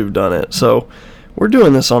earliest we've done it. So we're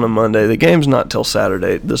doing this on a Monday. The game's not till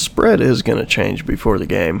Saturday. The spread is going to change before the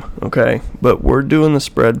game, okay? But we're doing the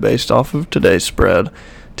spread based off of today's spread.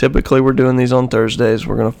 Typically, we're doing these on Thursdays.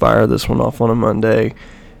 We're going to fire this one off on a Monday.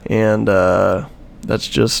 And that's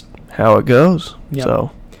just how it goes. Yep.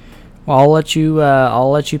 So, well, I'll let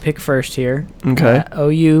you pick first here. Okay.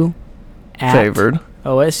 OU at favored.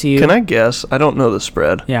 OSU. Can I guess? I don't know the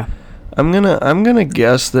spread. Yeah. I'm gonna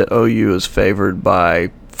guess that OU is favored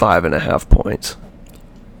by 5.5 points.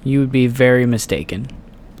 You would be very mistaken.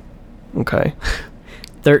 Okay.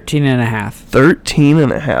 13.5.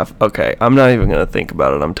 13.5. Okay, I'm not even gonna think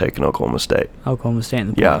about it. I'm taking Oklahoma State. Oklahoma State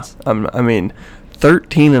in the Yeah. points.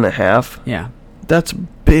 13.5. Yeah. That's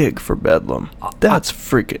big for Bedlam. That's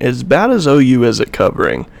freaking as bad as OU is at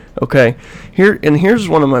covering. Okay, here's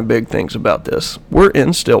one of my big things about this. We're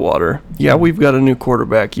in Stillwater. Yeah, we've got a new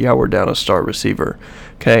quarterback. Yeah, we're down a star receiver.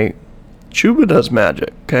 Okay, Chuba does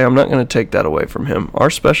magic. Okay, I'm not going to take that away from him. Our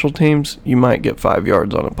special teams, you might get 5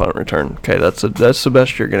 yards on a punt return. Okay, that's the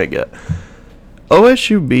best you're going to get.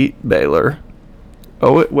 OSU beat Baylor.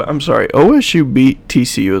 OSU beat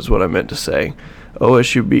TCU is what I meant to say.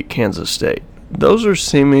 OSU beat Kansas State. Those are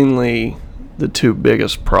seemingly the two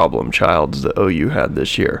biggest problem childs that OU had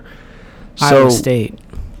this year. Iowa State.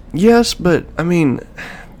 Yes, but I mean,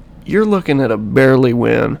 you're looking at a barely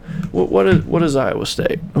win. What is Iowa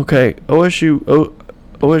State? Okay,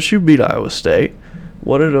 OSU beat Iowa State.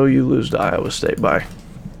 What did OU lose to Iowa State by?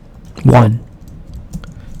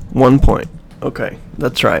 1 point. Okay,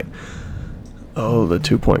 that's right. Oh, the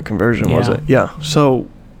 2-point conversion, was it? Yeah. So,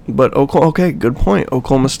 but okay, good point.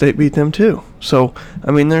 Oklahoma State beat them too. So,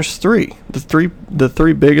 I mean, there's three. The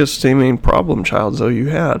three biggest seeming problem childs OU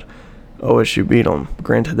had. OSU beat them.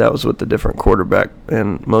 Granted, that was with a different quarterback,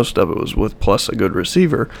 and most of it was with plus a good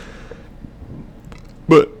receiver.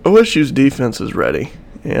 But OSU's defense is ready,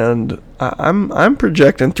 and I'm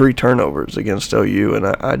projecting 3 turnovers against OU, and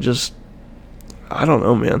I don't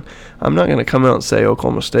know, man. I'm not going to come out and say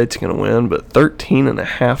Oklahoma State's going to win, but 13.5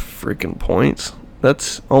 freaking points,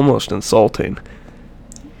 that's almost insulting.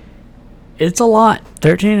 It's a lot.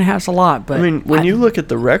 13.5 is a lot, but I mean, when you look at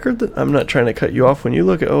the record, I'm not trying to cut you off. When you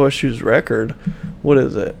look at OSU's record, what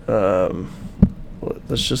is it?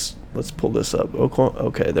 Let's pull this up. Oklahoma.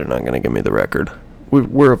 Okay, they're not going to give me the record.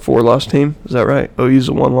 We're a 4-loss team. Is that right? OU's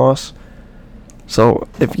a 1-loss. So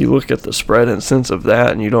if you look at the spread and sense of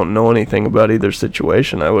that, and you don't know anything about either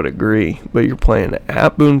situation, I would agree. But you're playing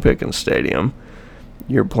at Boone Pickens Stadium.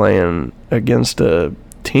 You're playing against a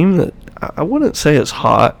team that I wouldn't say is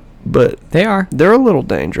hot, but they're a little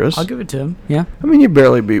dangerous. I'll give it to them. Yeah. I mean, you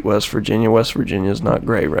barely beat West Virginia. West Virginia's not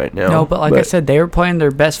great right now. No, but like I said, they were playing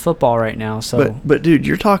their best football right now. So, but dude,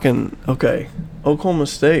 you're talking Oklahoma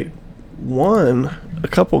State won a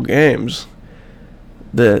couple games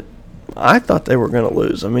that I thought they were going to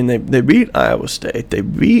lose. I mean, they beat Iowa State, they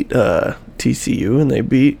beat TCU, and they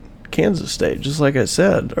beat Kansas State, just like I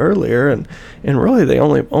said earlier, and really they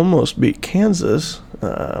only almost beat Kansas.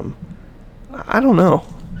 I don't know.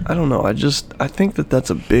 I think that's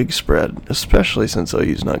a big spread, especially since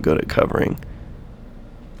OU's not good at covering.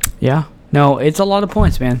 Yeah. No, it's a lot of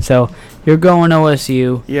points, man. So you're going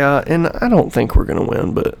OSU. Yeah, and I don't think we're going to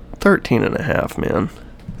win, but 13.5, man.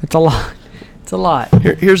 It's a lot. It's a lot.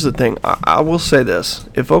 Here's the thing. I will say this.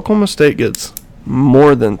 If Oklahoma State gets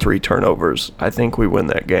more than 3 turnovers, I think we win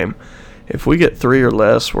that game. If we get 3 or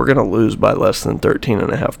less, we're going to lose by less than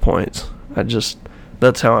 13.5 points.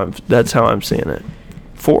 That's how I'm seeing it.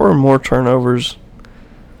 4 or more turnovers.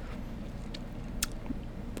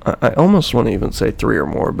 I almost want to even say 3 or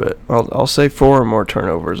more, but I'll say 4 or more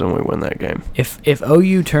turnovers and we win that game. If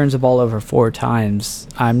OU turns the ball over 4 times,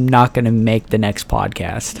 I'm not going to make the next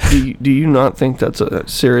podcast. Do you not think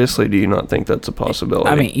seriously, do you not think that's a possibility?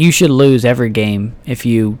 I mean, you should lose every game if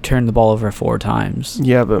you turn the ball over 4 times.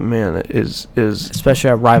 Yeah, but man, it is especially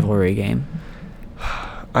a rivalry game.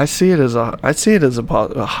 I see it as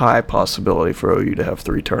a high possibility for OU to have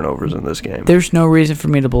 3 turnovers in this game. There's no reason for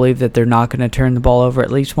me to believe that they're not going to turn the ball over at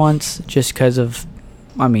least once, just because of,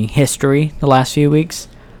 history the last few weeks.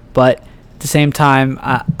 But at the same time,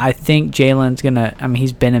 I think Jalen's going to,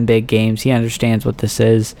 he's been in big games. He understands what this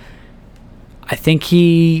is. I think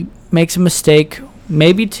he makes a mistake,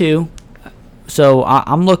 maybe 2. So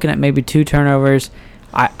I'm looking at maybe 2 turnovers.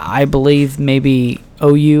 I believe maybe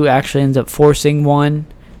OU actually ends up forcing 1.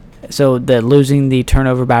 So that losing the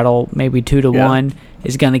turnover battle, maybe 2-1,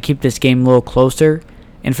 is going to keep this game a little closer.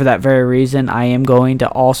 And for that very reason, I am going to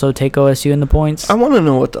also take OSU in the points. I want to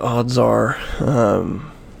know what the odds are.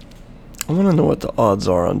 I want to know what the odds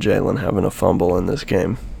are on Jalen having a fumble in this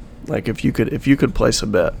game. Like if you could place a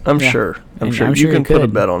bet. I'm sure you can put a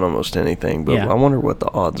bet on almost anything, but I wonder what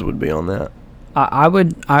the odds would be on that.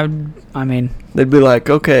 I mean, they'd be like,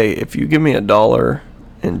 okay, if you give me $1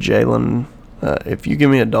 and Jalen, if you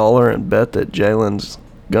give me $1 and bet that Jalen's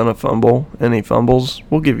gonna fumble and he fumbles,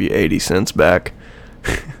 we'll give you 80 cents back.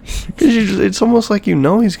 Because it's almost like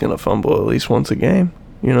he's gonna fumble at least once a game,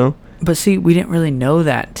 But see, we didn't really know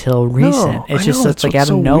that till recent. It's like out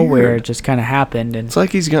of nowhere, it just kind of happened. And it's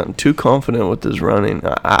like he's gotten too confident with his running.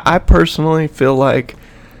 I personally feel like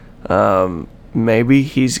maybe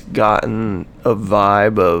he's gotten a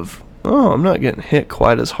vibe of, I'm not getting hit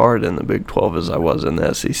quite as hard in the Big 12 as I was in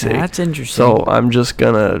the SEC. That's interesting. So I'm just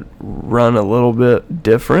going to run a little bit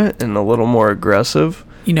different and a little more aggressive.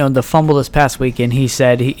 The fumble this past weekend, he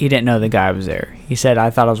said he didn't know the guy was there. He said, I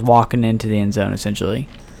thought I was walking into the end zone, essentially.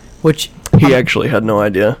 Which he actually had no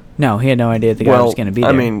idea. No, he had no idea the guy was going to be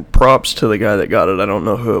there. I mean, props to the guy that got it. I don't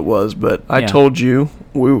know who it was, but I told you,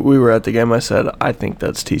 we were at the game, I said, I think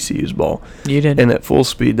that's TCU's ball. You did. And at full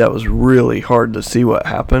speed, that was really hard to see what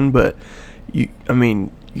happened, but you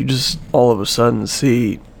just all of a sudden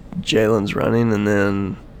see Jalen's running and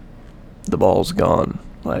then the ball's gone,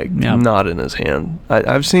 not in his hand.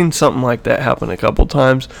 I've seen something like that happen a couple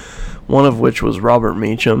times, one of which was Robert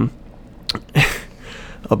Meacham.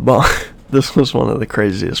 A ball. This was one of the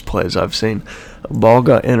craziest plays I've seen. A ball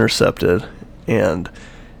got intercepted, and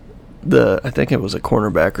I think it was a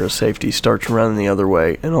cornerback or a safety starts running the other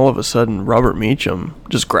way, and all of a sudden Robert Meacham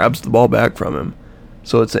just grabs the ball back from him.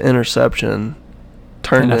 So it's an interception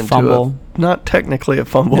turned into fumble. Not technically a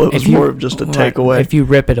fumble. No, it was more of just a takeaway. If you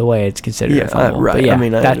rip it away, it's considered a fumble. Right. I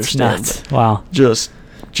that's understand. Nuts. Wow. Just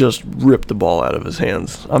ripped the ball out of his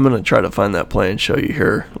hands. I'm going to try to find that play and show you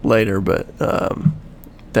here later, but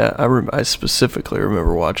I specifically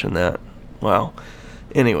remember watching that. Wow.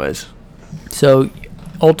 Anyways. So,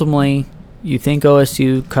 ultimately, you think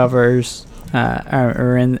OSU covers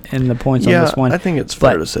or in the points on this one? I think it's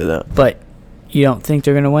fair to say that. But you don't think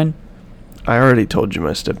they're going to win? I already told you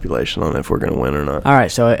my stipulation on if we're going to win or not. All right,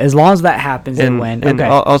 so as long as that happens, they win. And okay.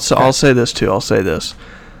 I'll say this, too. I'll say this.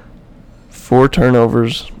 4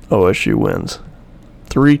 turnovers, OSU wins.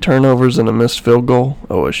 3 turnovers and a missed field goal,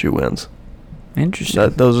 OSU wins. Interesting.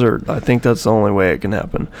 I think that's the only way it can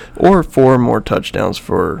happen. Or 4 more touchdowns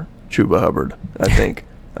for Chuba Hubbard, I think.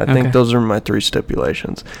 I think those are my 3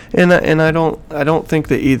 stipulations. And I don't think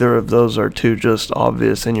that either of those are too just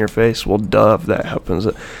obvious in your face. Well, duh, if that happens.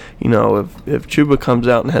 If Chuba comes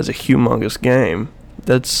out and has a humongous game,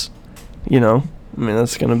 that's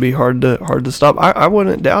that's going to be hard to stop. I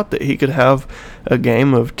wouldn't doubt that he could have a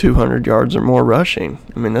game of 200 yards or more rushing.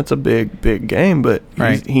 I mean, that's a big game, but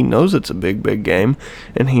he knows it's a big game,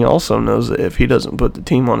 and he also knows that if he doesn't put the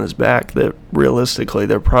team on his back, that realistically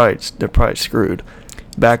they're probably screwed.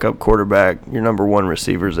 Backup quarterback, your number 1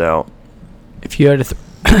 receiver's out. If you had to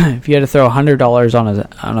throw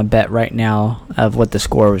 $100 on a bet right now of what the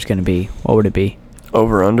score was going to be, what would it be?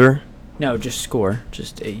 Over under? No, just score.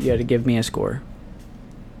 Just you had to give me a score.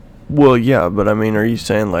 Well, yeah, but I mean, are you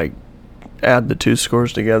saying add the 2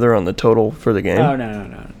 scores together on the total for the game? Oh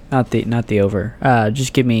no. Not the over.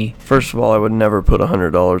 Just give me. First of all, I would never put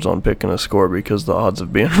 $100 on picking a score because the odds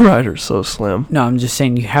of being right are so slim. No, I'm just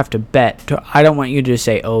saying you have to bet. I don't want you to just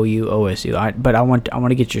say OU, OSU. But I want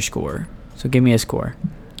to get your score. So give me a score.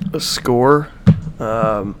 A score?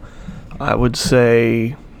 I would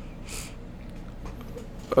say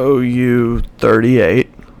OU 38.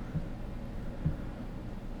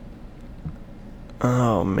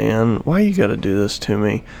 Oh man, why you got to do this to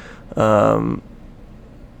me?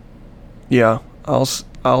 Yeah,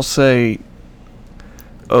 I'll say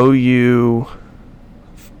OU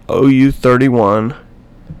 31,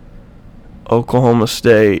 Oklahoma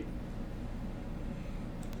State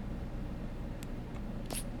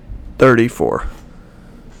 34.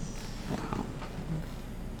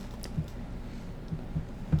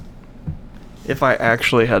 If I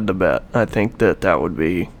actually had to bet, I think that would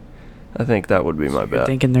be my bet.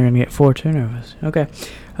 Thinking they're going to get 4 turnovers. Okay.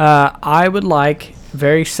 I would like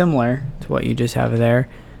very similar to what you just have there,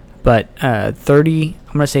 but 30.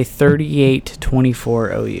 I'm going to say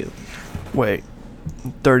 38-24 OU. Wait,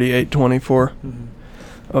 38-24. Mm-hmm.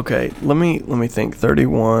 Okay, let me think.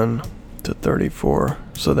 31-34.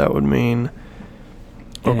 So that would mean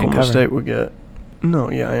Oklahoma State would get. No,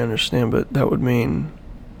 yeah, I understand, but that would mean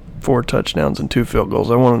 4 touchdowns and 2 field goals.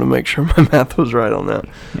 I wanted to make sure my math was right on that.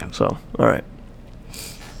 Yeah. So, all right.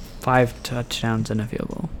 5 touchdowns and a field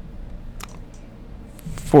goal.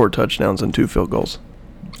 4 touchdowns and 2 field goals.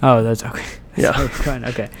 Oh, that's okay. Yeah.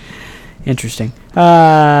 Okay. Interesting.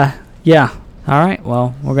 Yeah. All right.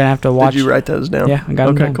 Well, we're gonna have to watch. Did you write those down? Yeah, I got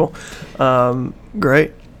them down. Okay, cool.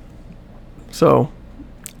 Great. So,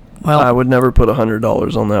 Well, I would never put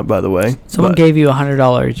 $100 on that, by the way. someone gave you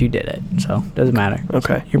 $100. You did it, so doesn't matter.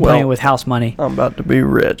 Okay. You're playing with house money. I'm about to be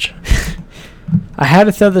rich. I had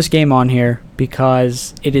to throw this game on here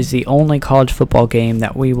because it is the only college football game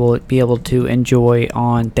that we will be able to enjoy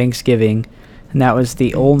on Thanksgiving, and that was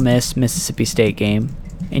the Ole Miss Mississippi State game.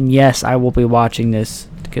 And yes, I will be watching this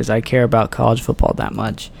because I care about college football that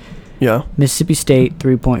much. Yeah. Mississippi State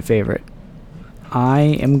 3-point favorite. I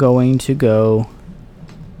am going to go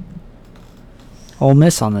Ole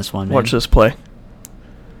Miss on this one, man. Watch this play.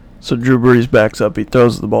 So Drew Brees backs up. He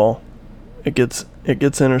throws the ball. It gets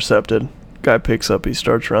intercepted. Guy picks up. He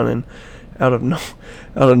starts running. Out of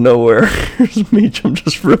nowhere, Meacham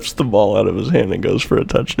just rips the ball out of his hand and goes for a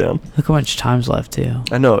touchdown. Look how much time's left, too.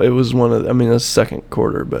 I know. It was it's second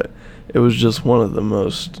quarter, but it was just one of the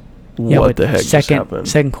most, what the heck just happened?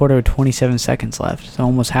 Second quarter with 27 seconds left, so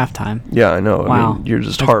almost halftime. Yeah, I know. Wow. I mean, you're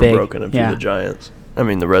just That's heartbroken big. if you're the Giants.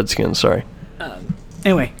 The Redskins, sorry.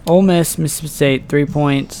 Anyway, Ole Miss, Mississippi State, 3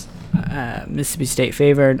 points. Mississippi State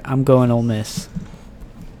favored. I'm going Ole Miss.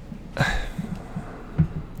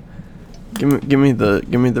 Give me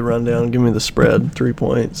the rundown. Give me the spread. 3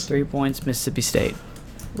 points. 3 points, Mississippi State.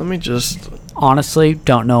 Let me just. Honestly,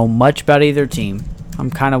 don't know much about either team. I'm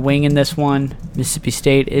kind of winging this one. Mississippi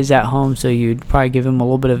State is at home, so you'd probably give them a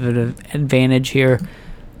little bit of an advantage here.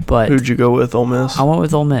 But Who'd you go with, Ole Miss? I went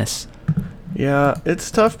with Ole Miss. Yeah, it's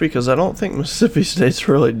tough because I don't think Mississippi State's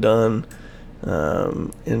really done,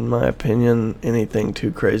 in my opinion, anything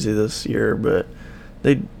too crazy this year. But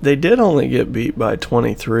they did only get beat by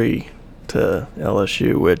 23 to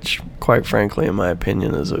LSU, which, quite frankly, in my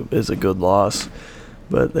opinion, is a good loss.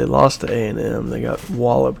 But they lost to A&M. They got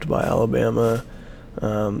walloped by Alabama.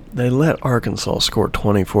 They let Arkansas score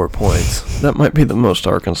 24 points. That might be the most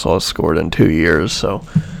Arkansas has scored in 2 years. So,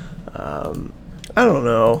 I don't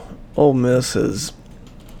know. Ole Miss is,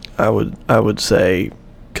 I would say,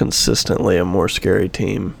 consistently a more scary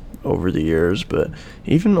team over the years. But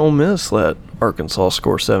even Ole Miss let Arkansas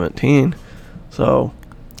score 17. So,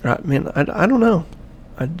 I don't know.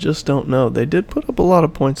 I just don't know. They did put up a lot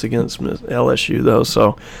of points against LSU, though.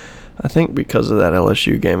 So, I think because of that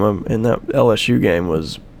LSU game, and that LSU game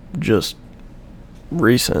was just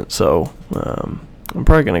recent. So, I'm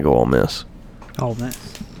probably going to go Ole Miss. Ole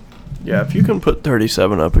Miss. Yeah, if you can put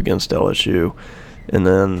 37 up against LSU, and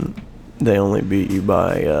then they only beat you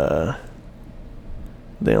by like,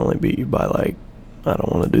 I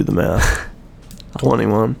don't want to do the math,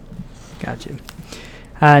 21. Got you.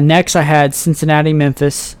 Next, I had Cincinnati,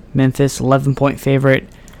 Memphis. Memphis, 11-point favorite.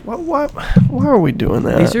 Why are we doing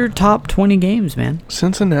that? These are top 20 games, man.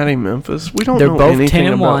 Cincinnati, Memphis. We don't They're know both anything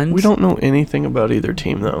 10-1. We don't know anything about either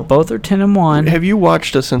team, though. Both are 10-1. Have you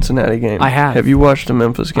watched a Cincinnati game? I have. Have you watched a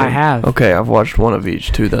Memphis game? I have. Okay, I've watched one of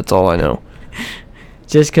each too. That's all I know.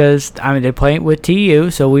 Just because, they play it with TU,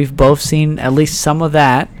 so we've both seen at least some of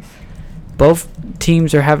that. Both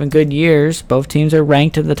teams are having good years. Both teams are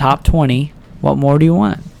ranked in the top 20. What more do you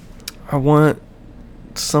want? I want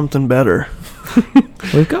something better.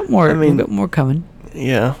 We've got more. We've got more coming.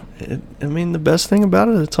 Yeah, the best thing about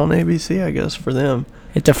it, it's on ABC, I guess, for them.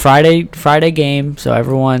 It's a Friday game, so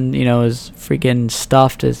everyone is freaking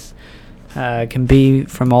stuffed as can be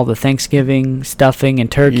from all the Thanksgiving stuffing and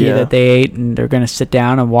turkey that they ate, and they're gonna sit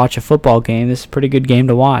down and watch a football game. This is a pretty good game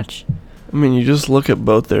to watch. You just look at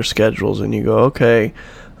both their schedules and you go, okay,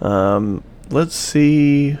 let's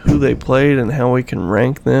see who they played and how we can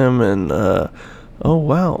rank them, and oh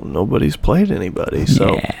wow, nobody's played anybody.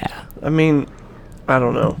 So yeah. I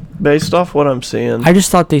don't know. Based off what I'm seeing, I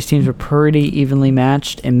just thought these teams were pretty evenly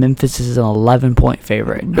matched, and Memphis is an 11-point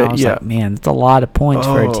favorite. And I was like, man, that's a lot of points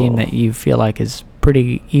for a team that you feel like is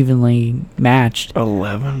pretty evenly matched.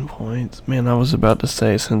 11 points? Man, I was about to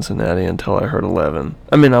say Cincinnati until I heard 11.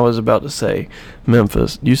 I was about to say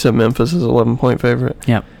Memphis. You said Memphis is 11-point favorite?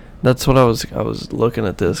 Yep. That's what I was looking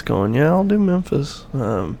at this going, yeah, I'll do Memphis.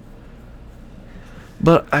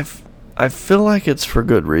 But I feel like it's for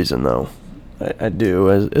good reason, though. I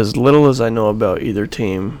do. As little as I know about either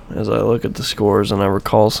team, as I look at the scores and I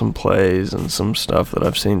recall some plays and some stuff that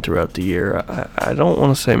I've seen throughout the year, I don't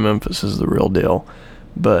want to say Memphis is the real deal,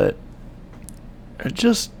 but I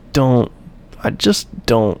just don't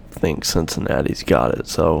think Cincinnati's got it.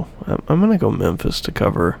 So I'm going to go Memphis to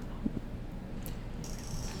cover.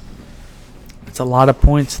 It's a lot of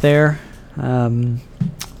points there,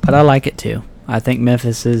 but I like it too. I think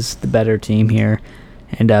Memphis is the better team here.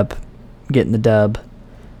 End up getting the dub.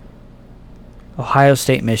 Ohio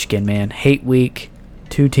State, Michigan, man. Hate week.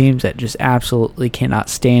 Two teams that just absolutely cannot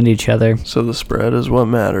stand each other. So the spread is what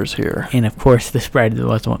matters here. And, of course, the spread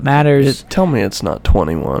was what matters. Tell me it's not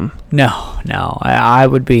 21. No. I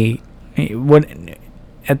would be...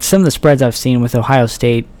 At some of the spreads I've seen with Ohio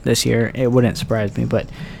State this year, it wouldn't surprise me, but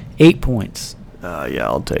 8 points. Yeah,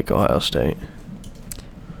 I'll take Ohio State.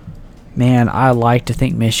 Man, I like to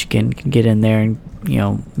think Michigan can get in there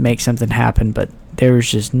and, make something happen, but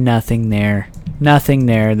there's just nothing there. Nothing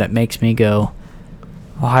there that makes me go,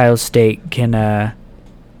 Ohio State can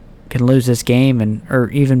lose this game or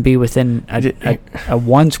even be within a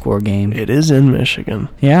one-score game. It is in Michigan.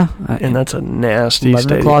 Yeah. And that's a nasty 11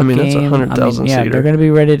 stadium. o'clock That's a game. 100,000 yeah, seater. they're going to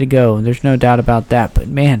be ready to go. There's no doubt about that. But,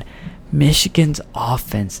 man, Michigan's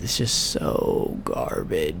offense is just so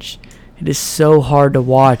garbage. It is so hard to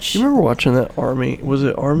watch. You remember watching that Army? Was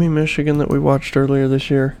it Army Michigan that we watched earlier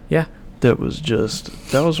this year? Yeah. That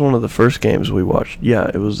was one of the first games we watched.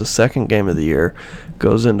 Yeah, it was the second game of the year.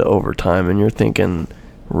 Goes into overtime, and you're thinking,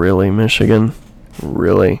 really, Michigan?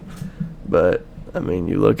 Really? But,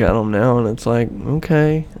 you look at them now, and it's like,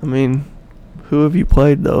 okay. Who have you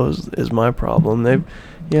played, though, is my problem.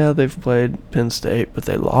 They've played Penn State, but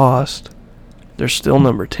they lost. They're still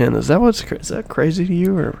number 10. Is that crazy to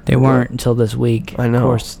you? Or they weren't until this week. I know. Of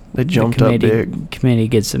course, they jumped up big. Committee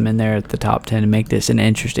gets them in there at the top 10 and make this an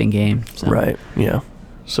interesting game. So. Right. Yeah.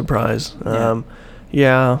 Surprise.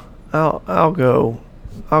 Yeah. I'll go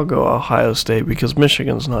Ohio State because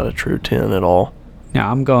Michigan's not a true 10 at all. No,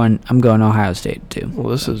 I'm going Ohio State too. Well,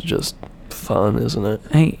 this is just fun, isn't it?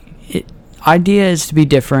 Hey, idea is to be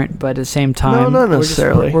different, but at the same time, no, not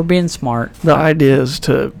necessarily. We're being smart. The idea is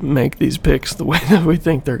to make these picks the way that we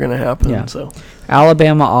think they're going to happen. Yeah. So,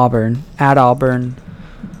 Alabama, Auburn. At Auburn,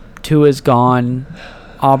 Tua's gone.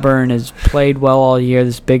 Auburn has played well all year.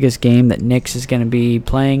 This biggest game that Nix is going to be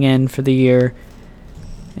playing in for the year.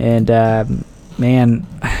 And, man,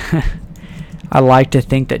 I like to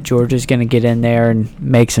think that Georgia's going to get in there and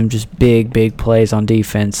make some just big, big plays on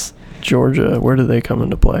defense. Georgia, where do they come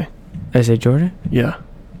into play? Did I say Georgia? Yeah.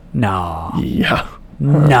 No. Yeah.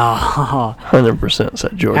 No. 100%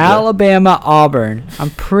 said Georgia. Alabama, Auburn. I'm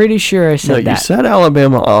pretty sure I said that. No, you said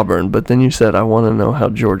Alabama, Auburn, but then you said, I want to know how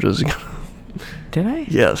Georgia's going to... Did I?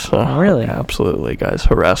 Yes. Really? Absolutely, guys.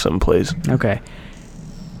 Harass him, please. Okay.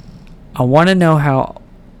 I want to know how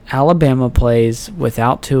Alabama plays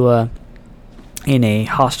without Tua in a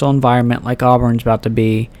hostile environment like Auburn's about to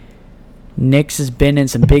be. Nix has been in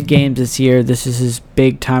some big games this year. This is his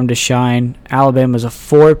big time to shine. Alabama's a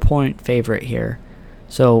 4-point favorite here.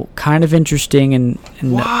 So kind of interesting in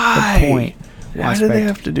the point Why aspect. do they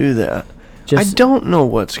have to do that? I don't know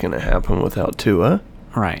what's going to happen without Tua.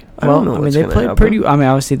 Right. I don't know what's they gonna played happen.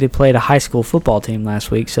 Obviously they played a high school football team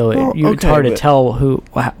last week, so it's okay, hard to tell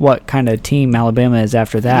what kind of team Alabama is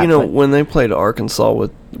after that. When they played Arkansas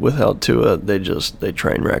without Tua, they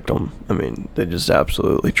train wrecked them. They just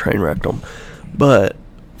absolutely train wrecked them. But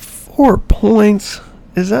 4 points,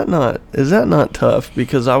 is that not tough?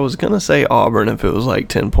 Because I was gonna say Auburn if it was like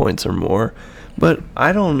 10 points or more, but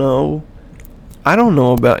I don't know. I don't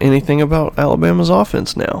know about anything about Alabama's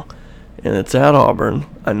offense now. And it's at Auburn.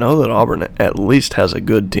 I know that Auburn at least has a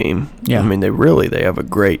good team. Yeah. They have a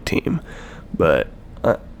great team. But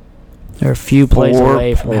they're a few plays 4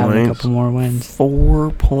 away from having a points. couple more wins.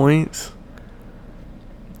 4 points?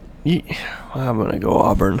 Yeah, I'm going to go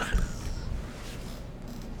Auburn.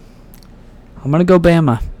 I'm going to go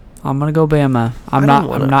Bama. I'm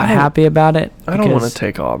not happy about it. I don't want to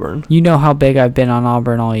take Auburn. You know how big I've been on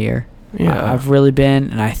Auburn all year. Yeah. I've really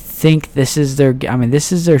been, and I think this is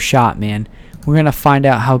their shot, man. We're going to find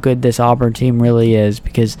out how good this Auburn team really is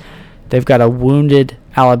because they've got a wounded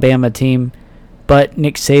Alabama team, but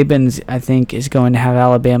Nick Saban's, I think, is going to have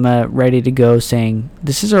Alabama ready to go saying,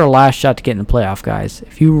 this is our last shot to get in the playoff, guys.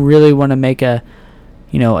 If you really want to make a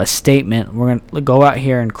statement, we're going to go out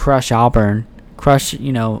here and crush Auburn, crush,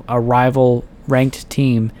 a rival ranked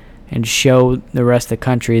team and show the rest of the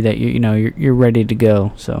country that you're ready to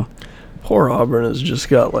go. So poor Auburn has just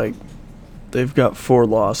got they've got 4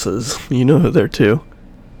 losses. You know who they're to?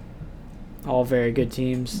 All very good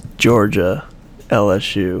teams. Georgia,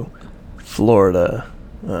 LSU, Florida.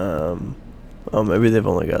 Maybe they've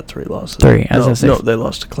only got 3 losses. 3. No, they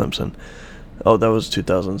lost to Clemson. Oh, that was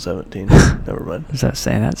 2017. Never mind. What was I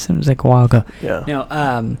saying? That seems like a while ago.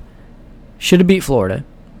 Yeah. Should have beat Florida.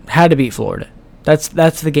 Had to beat Florida. That's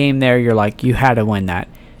the game there. You're like, you had to win that.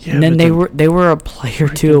 Yeah, and then they were a play or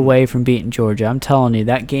two away from beating Georgia. I'm telling you,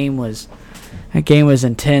 that game was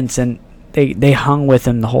intense, and they hung with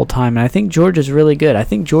them the whole time. And I think Georgia's really good. I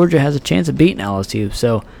think Georgia has a chance of beating LSU.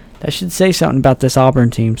 So that should say something about this Auburn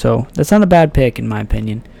team. So that's not a bad pick in my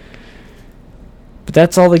opinion. But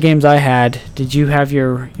that's all the games I had. Did you have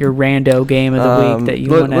your rando game of the week that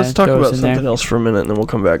you want to Let's talk about something there? else for a minute, and then we'll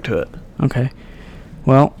come back to it. Okay.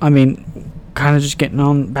 Well, I mean, kind of just getting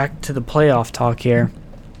on back to the playoff talk here.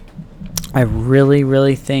 I really,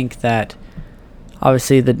 really think that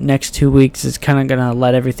obviously the next 2 weeks is kind of going to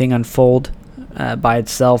let everything unfold by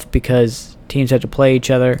itself because teams have to play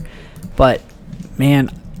each other. But,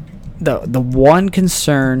 man, the one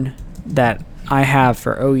concern that I have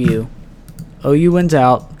for OU wins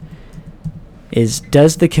out, is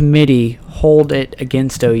does the committee hold it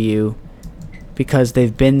against OU because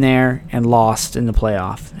they've been there and lost in the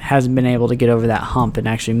playoff, hasn't been able to get over that hump and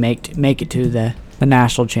actually make it to the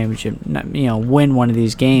national championship, win one of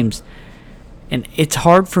these games. And it's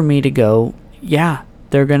hard for me to go, yeah,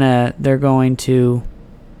 they're going to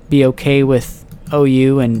be okay with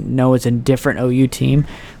OU and know it's a different OU team.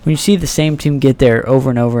 When you see the same team get there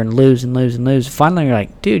over and over and lose and lose and lose, finally you're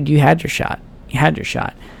like, dude, you had your shot.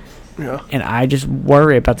 Yeah. And I just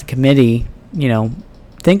worry about the committee,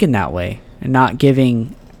 thinking that way and not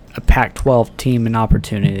giving a Pac-12 team an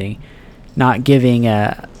opportunity, not giving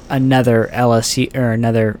another LSU or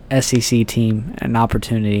another SEC team an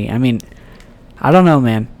opportunity. I mean, I don't know,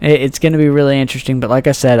 man. It's going to be really interesting. But like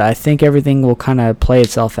I said, I think everything will kind of play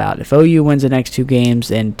itself out. If OU wins the next 2 games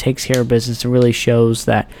and takes care of business and really shows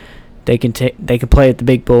that they can play at the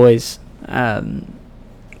big boys,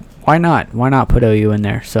 why not? Why not put OU in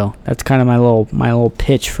there? So that's kind of my little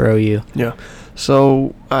pitch for OU. Yeah.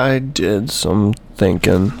 So I did some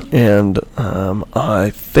thinking, and I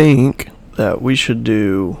think that we should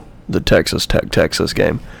do the Texas Tech-Texas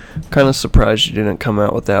game. Kind of surprised you didn't come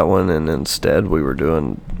out with that one, and instead we were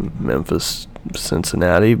doing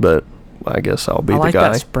Memphis-Cincinnati, but I guess I'll be the guy. I like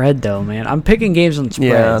that spread, though, man. I'm picking games on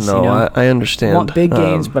spreads. Yeah, no, I understand. I want big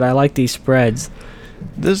games, but I like these spreads.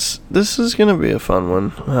 This is going to be a fun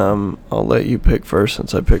one. I'll let you pick first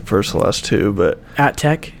since I picked first the last 2, but at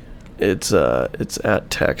Tech? It's at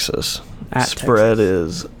Texas. Spread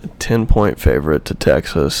is 10-point favorite to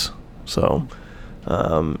Texas. So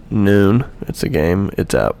noon, it's a game.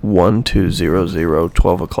 It's at 1-2-0-0,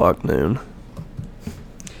 12 o'clock noon.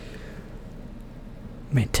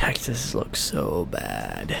 Man, Texas looks so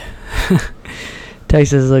bad.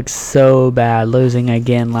 Texas looks so bad, losing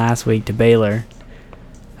again last week to Baylor.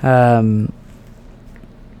 Man,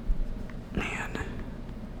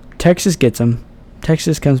 Texas gets them.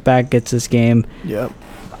 Texas comes back, gets this game. Yep.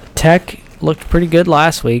 Tech looked pretty good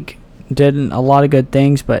last week. Did a lot of good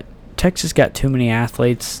things, but Texas got too many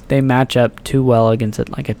athletes. They match up too well against a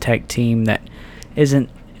Tech team that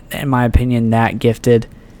isn't, in my opinion, that gifted.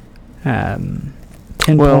 10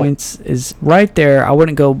 points is right there. I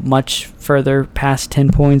wouldn't go much further past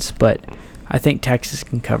 10 points, but I think Texas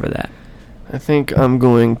can cover that. I think I'm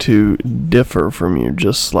going to differ from you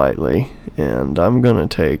just slightly, and I'm going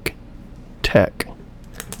to take Tech.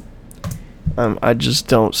 I just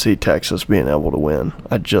don't see Texas being able to win.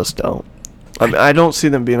 I just don't. I mean, I don't see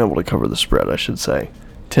them being able to cover the spread, I should say.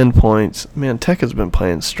 10 points. Man, Tech has been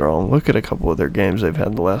playing strong. Look at a couple of their games they've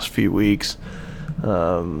had the last few weeks.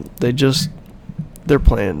 They're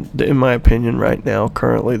playing, in my opinion, right now,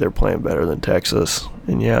 currently they're playing better than Texas.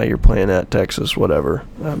 And yeah, you're playing at Texas, whatever.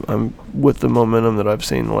 I'm with the momentum that I've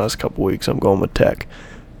seen the last couple weeks. I'm going with Tech.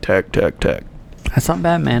 Tech. That's not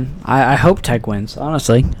bad, man. I hope Tech wins,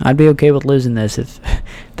 honestly. I'd be okay with losing this if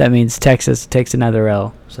that means Texas takes another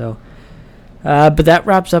L. So, but that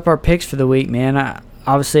wraps up our picks for the week, man.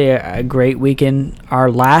 Obviously, a great weekend.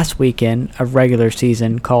 Our last weekend of regular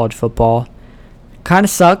season college football. Kind of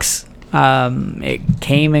sucks. It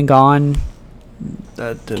came and gone.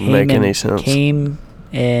 That didn't make any sense. Came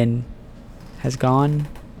and has gone.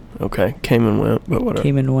 Okay, came and went, but whatever.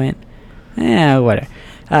 Came and went. Whatever.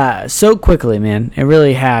 So quickly, man. It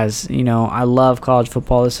really has. I love college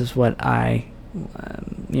football. This is what I,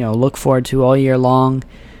 look forward to all year long.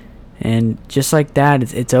 And just like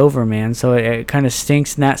that, it's over, man. So it kind of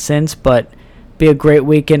stinks in that sense, but be a great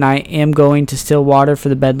weekend. I am going to Stillwater for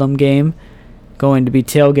the Bedlam game. Going to be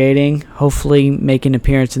tailgating, hopefully make an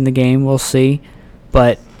appearance in the game. We'll see.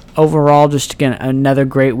 But overall, just again, another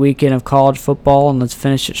great weekend of college football, and let's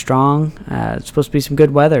finish it strong. It's supposed to be some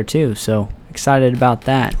good weather, too, so excited about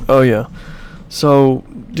that. Oh, yeah. So,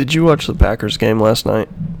 did you watch the Packers game last night?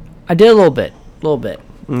 I did a little bit.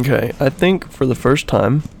 Okay. I think for the first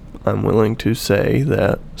time, I'm willing to say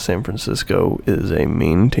that San Francisco is a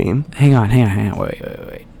mean team. Hang on.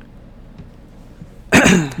 Wait.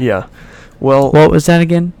 Yeah. Well, what was that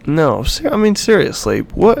again? No, I mean, seriously,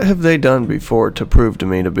 what have they done before to prove to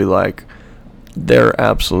me to be like, they're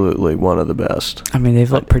absolutely one of the best. I mean,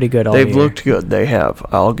 they've looked pretty good all year. They've looked good. They have.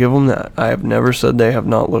 I'll give them that. I have never said they have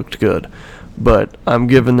not looked good. But I'm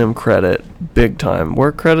giving them credit big time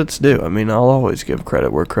where credit's due. I mean, I'll always give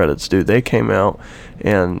credit where credit's due. They came out,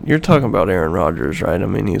 and you're talking about Aaron Rodgers, right? I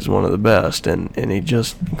mean, he's one of the best. And he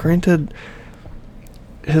just, granted,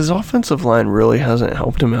 his offensive line really hasn't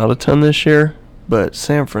helped him out a ton this year. But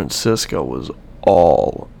San Francisco was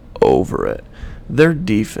all over it. Their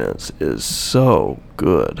defense is so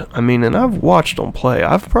good. I mean, and I've watched them play.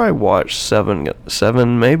 I've probably watched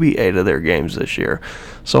seven, maybe 8 of their games this year.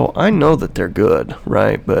 So I know that they're good,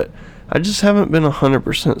 right? But I just haven't been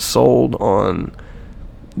 100% sold on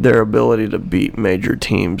their ability to beat major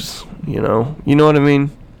teams, you know? You know what I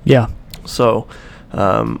mean? Yeah. So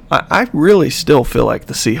I really still feel like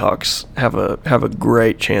the Seahawks have a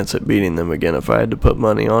great chance at beating them again if I had to put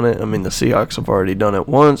money on it. I mean, the Seahawks have already done it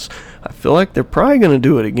once. I feel like they're probably going to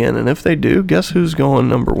do it again, and if they do, guess who's going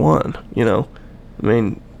number 1, you know? I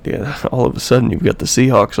mean, yeah, all of a sudden you've got the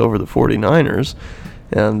Seahawks over the 49ers,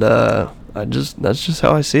 and that's just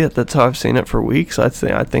how I see it. That's how I've seen it for weeks. I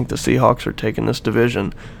think the Seahawks are taking this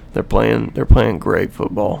division. They're playing great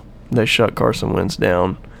football. They shut Carson Wentz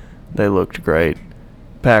down. They looked great.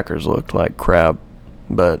 Packers looked like crap,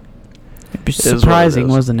 but it was surprising,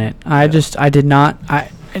 wasn't it? I did not.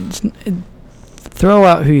 Throw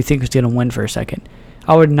out who you think was going to win for a second.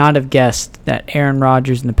 I would not have guessed that Aaron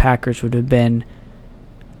Rodgers and the Packers would have been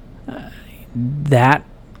that.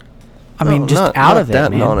 I mean, just out of it,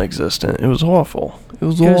 man. Non-existent. It was awful. It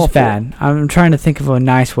was bad. I'm trying to think of a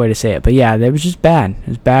nice way to say it, but yeah, it was just bad. It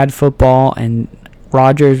was bad football, and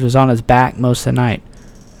Rodgers was on his back most of the night.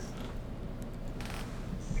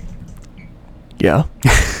 Yeah.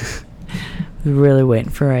 We're really waiting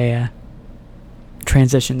for a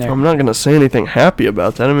transition there. I'm not going to say anything happy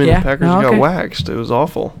about that. I mean, the Packers got waxed. It was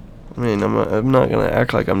awful. I mean, I'm not going to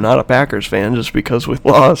act like I'm not a Packers fan just because we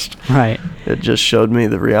lost. Right. It just showed me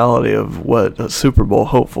the reality of what a Super Bowl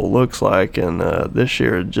hopeful looks like. And this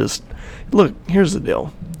year, it just... Look, here's the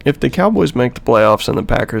deal. If the Cowboys make the playoffs and the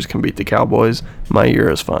Packers can beat the Cowboys, my year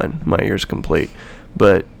is fine. My year's complete.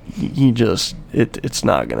 But it's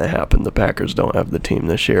not going to happen. The Packers don't have the team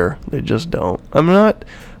this year. They just don't.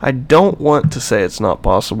 I don't want to say it's not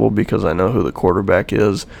possible because I know who the quarterback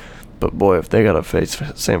is. But boy, if they got to face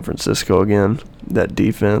San Francisco again, that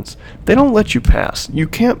defense, they don't let you pass. You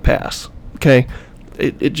can't pass. Okay?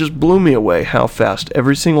 It just blew me away how fast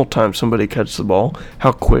every single time somebody catches the ball,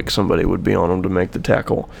 how quick somebody would be on them to make the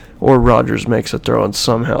tackle. Or Rodgers makes a throw and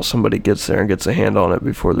somehow somebody gets there and gets a hand on it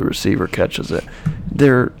before the receiver catches it.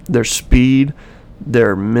 Their speed,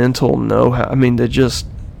 their mental know-how. I mean,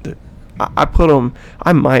 I put them.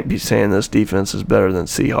 I might be saying this defense is better than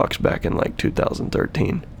Seahawks back in like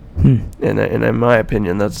 2013. And in my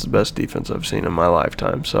opinion, that's the best defense I've seen in my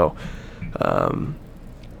lifetime. So,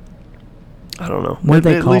 I don't know. What did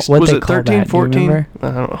they call? Was it 13, 14? I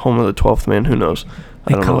don't know. Home of the 12th man. Who knows?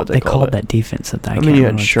 I don't know what they called it. That defense. I mean, you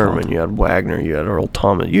had Sherman, you had Wagner, you had Earl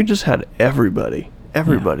Thomas. You just had everybody.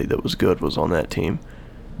 Everybody that was good was on that team.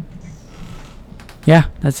 Yeah,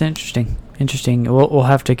 that's interesting. We'll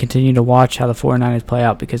have to continue to watch how the 49ers play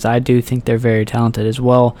out because I do think they're very talented as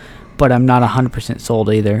well, but I'm not 100%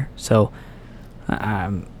 sold either. So,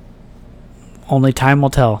 only time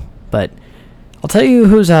will tell. But I'll tell you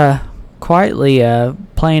who's quietly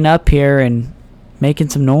playing up here and making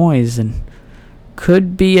some noise and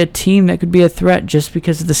could be a team that could be a threat just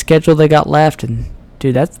because of the schedule they got left. And,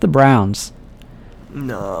 dude, that's the Browns.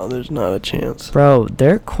 No, there's not a chance. Bro,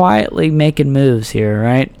 they're quietly making moves here,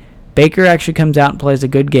 right? Baker actually comes out and plays a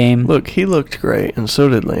good game. Look, he looked great, and so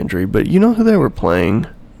did Landry. But you know who they were playing?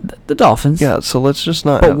 The Dolphins. Yeah, so let's just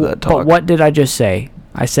not have that talk. But what did I just say?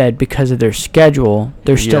 I said because of their schedule,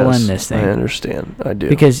 they're still in this thing. I understand. I do.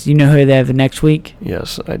 Because you know who they have the next week?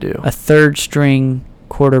 Yes, I do. A third-string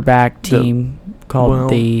quarterback team called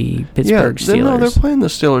the Pittsburgh Steelers. No, they're playing the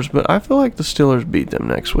Steelers, but I feel like the Steelers beat them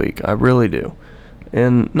next week. I really do.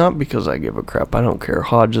 And not because I give a crap. I don't care.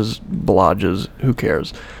 Hodges, Blodges, who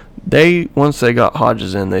cares? Once they got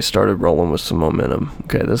Hodges in, they started rolling with some momentum.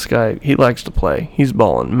 Okay, this guy, he likes to play. He's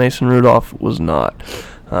balling. Mason Rudolph was not.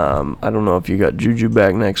 I don't know if you got Juju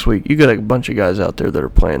back next week. You got a bunch of guys out there that are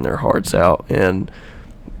playing their hearts out. And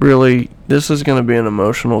really, this is going to be an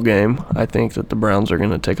emotional game. I think that the Browns are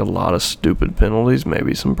going to take a lot of stupid penalties,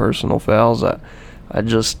 maybe some personal fouls. I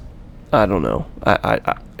don't know.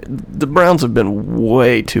 The Browns have been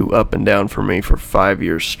way too up and down for me for 5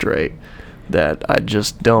 years straight that I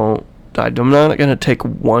just don't. I'm not going to take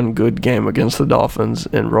one good game against the Dolphins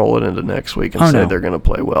and roll it into next week and say they're going to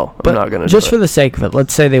play well. I'm not going to. Just for the sake of it,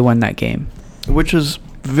 let's say they win that game. Which is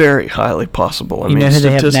very highly possible. You know who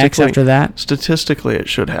they have next after that? Statistically, it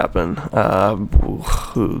should happen.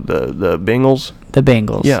 Who the Bengals? The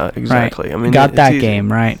Bengals. Yeah, exactly. Right. I mean, got that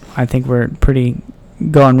game right. I think we're pretty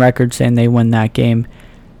go on record saying they win that game.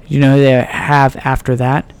 You know who they have after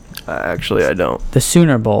that? Actually, I don't. The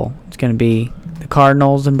Sooner Bowl. It's going to be the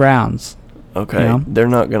Cardinals and Browns. Okay, you know? They're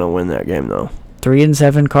not going to win that game though.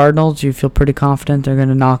 3-7 Cardinals. You feel pretty confident they're going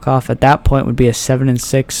to knock off. At that point, would be a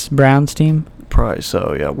 7-6 Browns team. Probably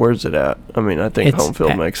so. Yeah. Where's it at? I mean, I think home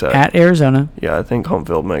field makes that. At Arizona. Yeah, I think home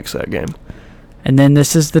field makes that game. And then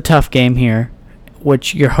this is the tough game here,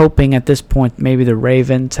 which you're hoping at this point maybe the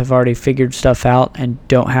Ravens have already figured stuff out and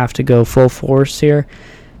don't have to go full force here,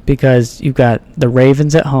 because you've got the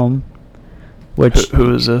Ravens at home, which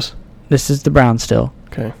who is this? This is the Browns still.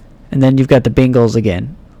 Okay. And then you've got the Bengals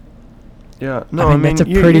again. Yeah, no, I mean that's a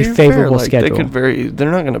pretty favorable schedule. They could they're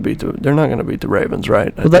not going to beat the Ravens,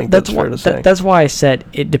 right? Well, that's fair to say. That's why I said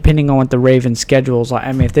it. Depending on what the Ravens' schedule is like.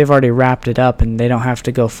 I mean, if they've already wrapped it up and they don't have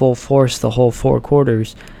to go full force the whole 4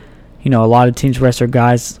 quarters, a lot of teams rest their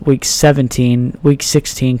guys. Week 17, week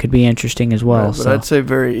 16 could be interesting as well. Right, but I'd say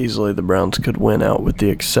very easily the Browns could win out, with the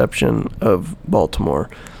exception of Baltimore.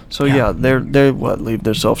 So yeah, they leave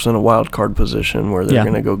themselves in a wild card position where they're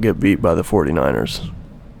going to go get beat by the 49ers.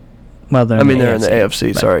 Well, they're in the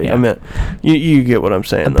AFC. Sorry, I meant you get what I'm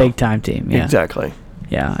saying. A big time team. Yeah, exactly.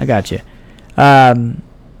 Yeah, I got you.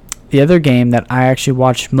 The other game that I actually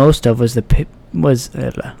watched most of was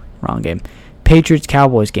wrong game. Patriots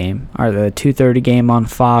Cowboys game, or the 2:30 game on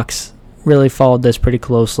Fox. Really followed this pretty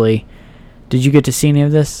closely. Did you get to see any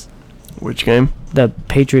of this? Which game? The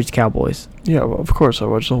Patriots Cowboys. Yeah, well, of course I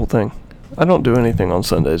watched the whole thing. I don't do anything on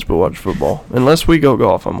Sundays but watch football. Unless we go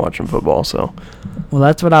golf, I'm watching football. So. Well,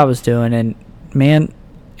 that's what I was doing, and man,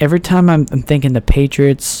 every time I'm thinking the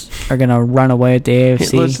Patriots are gonna run away at the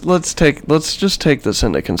AFC. Let's just take this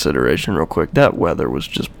into consideration real quick. That weather was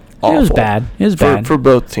just awful. It was bad for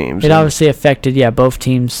both teams. It obviously affected both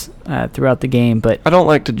teams throughout the game, but I don't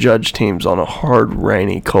like to judge teams on a hard,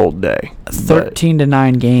 rainy, cold day. A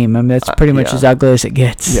 13-9 game. I mean, that's pretty much as ugly as it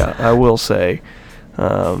gets. Yeah, I will say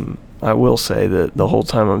that the whole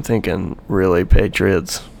time I'm thinking, really,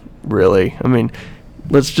 Patriots, really. I mean,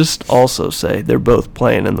 let's just also say they're both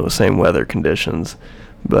playing in the same weather conditions.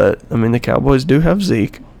 But, I mean, the Cowboys do have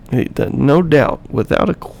Zeke. No doubt, without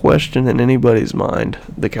a question in anybody's mind,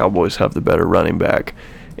 the Cowboys have the better running back.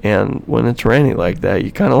 And when it's rainy like that,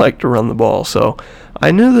 you kind of like to run the ball. So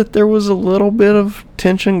I knew that there was a little bit of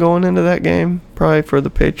tension going into that game, probably for the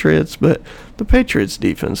Patriots. But the Patriots'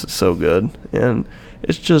 defense is so good. And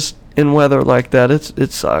it's just, in weather like that,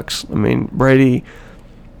 it sucks. I mean, Brady,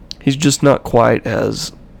 he's just not quite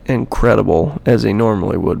as incredible as he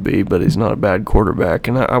normally would be, but he's not a bad quarterback.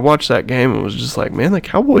 And I watched that game and was just like, man, the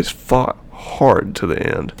Cowboys fought hard to the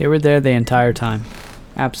end. They were there the entire time.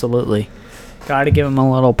 Absolutely. Got to give them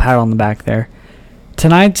a little pat on the back there.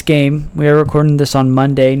 Tonight's game, we are recording this on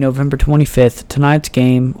Monday, November 25th. Tonight's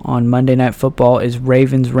game on Monday Night Football is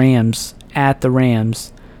Ravens-Rams at the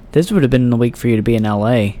Rams. This would have been the week for you to be in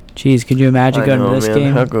L.A. Jeez, could you imagine going to this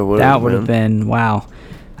game? That would have been, wow.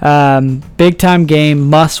 Big-time game,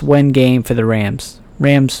 must-win game for the Rams.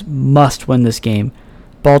 Rams must win this game.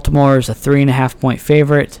 Baltimore is a 3.5-point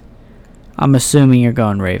favorite. I'm assuming you're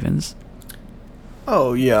going Ravens.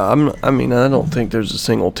 Oh, yeah. I don't think there's a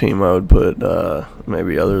single team I would put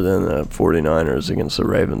maybe other than the 49ers against the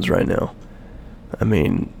Ravens right now. I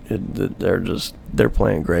mean, they're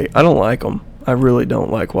playing great. I don't like them. I really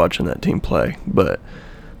don't like watching that team play, but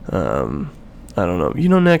I don't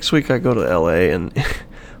know. Next week I go to L.A. and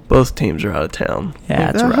both teams are out of town.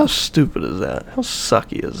 Yeah, that's rough. How stupid is that? How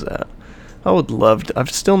sucky is that? I would love to.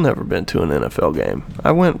 I've still never been to an NFL game.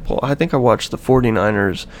 I think I watched the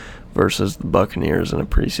 49ers versus the Buccaneers in a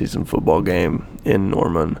preseason football game in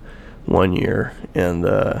Norman one year. And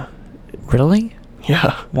really?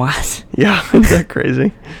 Yeah. What? Yeah, isn't that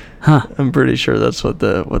crazy? Huh. I'm pretty sure that's what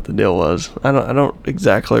the deal was. I don't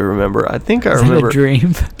exactly remember. I think I Is remember. That a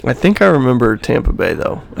dream? I think I remember Tampa Bay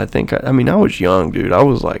though. I mean I was young, dude. I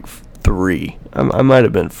was like 3. I might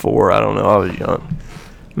have been 4. I don't know. I was young.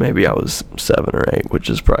 Maybe I was 7 or 8, which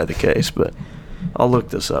is probably the case. But I'll look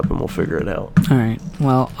this up and we'll figure it out. All right.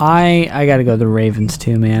 Well, I got to go the Ravens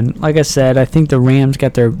too, man. Like I said, I think the Rams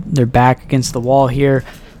got their back against the wall here,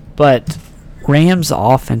 but Rams'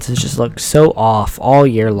 offense has just looked so off all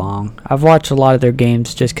year long. I've watched a lot of their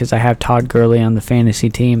games just because I have Todd Gurley on the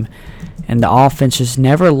fantasy team, and the offense just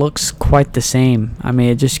never looks quite the same. I mean,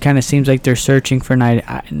 it just kind of seems like they're searching for an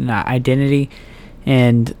identity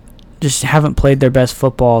and just haven't played their best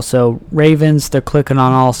football. So Ravens, they're clicking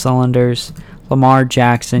on all cylinders. Lamar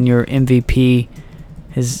Jackson, your MVP,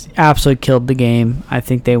 has absolutely killed the game. I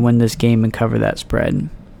think they win this game and cover that spread.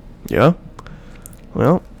 Yeah.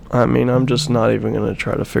 Well, I mean, I'm just not even going to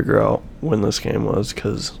try to figure out when this game was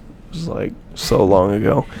because it was like so long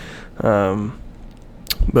ago.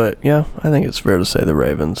 But yeah, I think it's fair to say the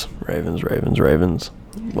Ravens.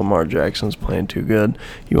 Lamar Jackson's playing too good.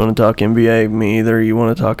 You want to talk NBA? Me either. You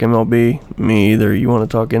want to talk MLB? Me either. You want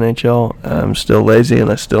to talk NHL? I'm still lazy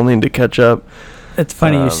and I still need to catch up. It's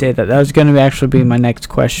funny you say that. That was going to actually be my next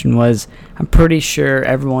question. I'm pretty sure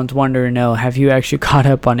everyone's wondering, have you actually caught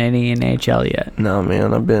up on any NHL yet? No,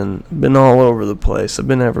 man. I've been all over the place. I've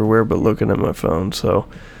been everywhere but looking at my phone. So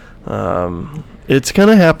it's going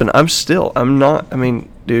to happen.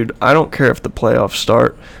 Dude, I don't care if the playoffs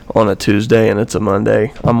start on a Tuesday and it's a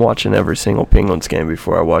Monday. I'm watching every single Penguins game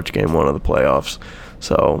before I watch game 1 of the playoffs.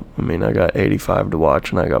 So, I got 85 to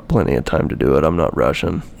watch, and I got plenty of time to do it. I'm not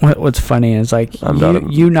rushing. What's funny is,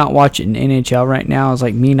 you not watching NHL right now is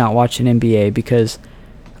like me not watching NBA because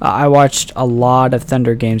I watched a lot of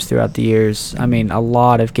Thunder games throughout the years. A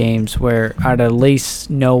lot of games where I'd at least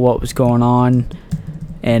know what was going on.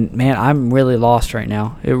 And, man, I'm really lost right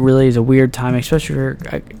now. It really is a weird time, especially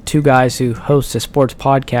for two guys who host a sports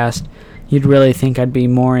podcast. You'd really think I'd be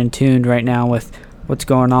more in tune right now with what's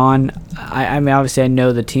going on. Obviously I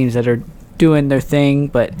know the teams that are doing their thing,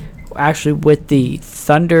 but actually with the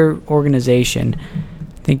Thunder organization,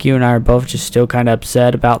 I think you and I are both just still kind of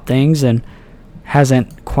upset about things and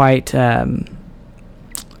haven't quite gotten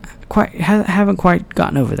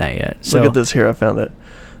over that yet. So look at this here. I found it.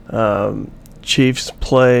 Chiefs to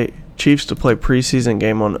play preseason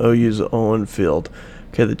game on OU's Owen Field.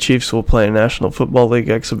 Okay, the Chiefs will play a National Football League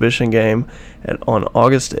exhibition game on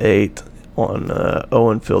August 8th on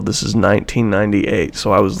Owen Field. This is 1998,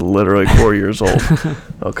 so I was literally 4 years old.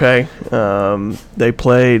 Okay,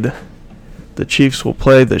 the Chiefs will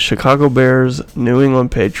play the Chicago Bears, New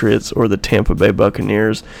England Patriots, or the Tampa Bay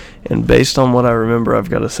Buccaneers. And based on what I remember, I've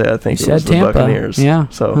got to say I think it was the Tampa. Buccaneers. Yeah.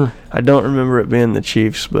 So I don't remember it being the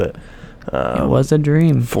Chiefs, but it was a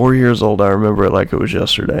dream. 4 years old, I remember it like it was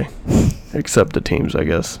yesterday. Except the teams, I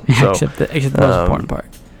guess. So, except the most important part.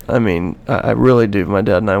 I really do. My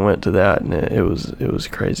dad and I went to that, and it was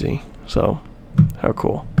crazy. So, how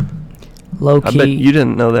cool. Low key. I bet you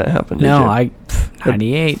didn't know that happened, did you? No,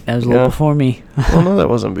 98. That was a little before me. Well, no, that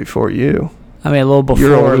wasn't before you. A little before,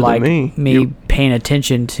 You're older than me paying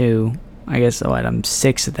attention to, I guess, I'm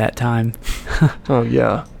 6 at that time. Oh,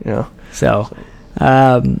 yeah. So,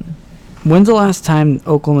 when's the last time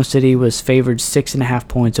Oklahoma City was favored 6.5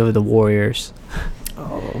 points over the Warriors?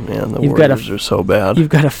 Oh man, the Warriors are so bad. You've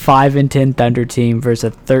got a 5-10 Thunder team versus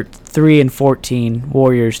a 3-14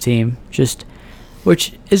 Warriors team.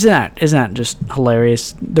 Which isn't that just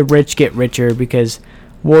hilarious? The rich get richer because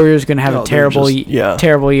Warriors going to have a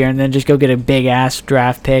terrible year and then just go get a big ass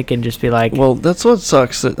draft pick and just be like. Well, that's what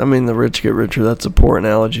sucks. The rich get richer. That's a poor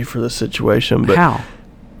analogy for the situation. But how?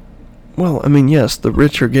 Well, yes, the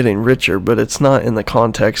rich are getting richer, but it's not in the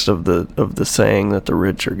context of the saying that the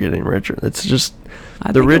rich are getting richer. It's just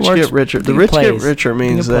the rich get richer. The rich get richer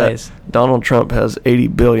means that Donald Trump has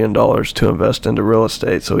 $80 billion to invest into real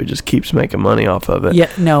estate, so he just keeps making money off of it.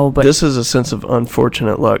 Yeah, no, but this is a sense of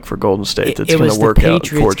unfortunate luck for Golden State that's going to work out. It was the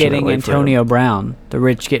Patriots getting Antonio Brown, the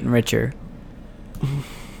rich getting richer.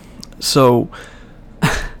 So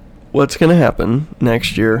what's going to happen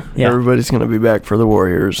next year, everybody's going to be back for the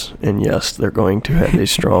Warriors, and yes, they're going to have a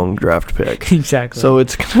strong draft pick. Exactly. So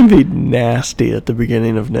it's going to be nasty at the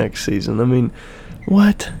beginning of next season.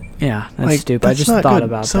 What? Yeah, that's stupid. I just thought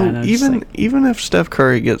about that. So even if Steph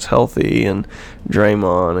Curry gets healthy and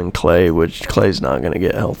Draymond and Clay, which Clay's not going to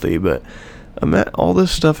get healthy, but all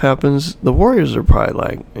this stuff happens, the Warriors are probably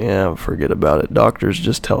like, forget about it. Doctors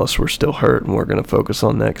just tell us we're still hurt and we're going to focus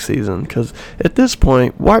on next season. Because at this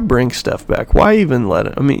point, why bring Steph back? Why even let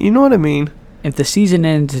it? You know what I mean? If the season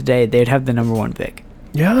ended today, they'd have the number 1 pick.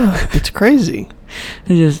 Yeah, it's crazy.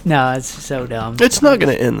 It's so dumb. It's not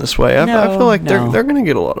going to end this way. I feel like they're going to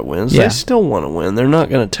get a lot of wins. Yeah. They still want to win. They're not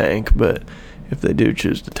going to tank, but if they do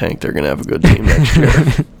choose to tank, they're going to have a good team next year.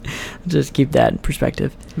 Just keep that in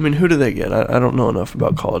perspective. Who do they get? I don't know enough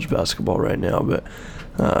about college basketball right now, but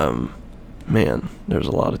man, there's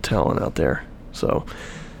a lot of talent out there. So,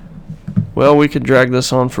 well, we could drag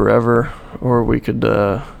this on forever, or we could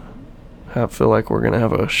feel like we're going to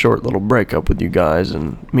have a short little breakup with you guys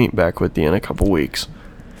and meet back with you in a couple weeks.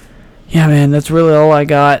 Yeah, man, that's really all I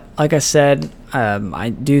got. Like I said, I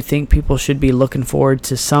do think people should be looking forward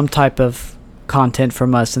to some type of content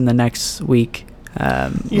from us in the next week.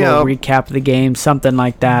 We'll recap the game, something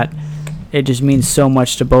like that. It just means so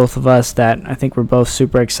much to both of us that I think we're both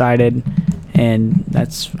super excited. And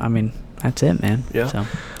that's, that's it, man. Yeah. So.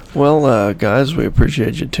 Well, guys, we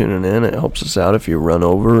appreciate you tuning in. It helps us out if you run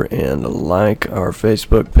over and like our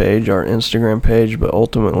Facebook page, our Instagram page, but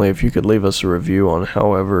ultimately if you could leave us a review on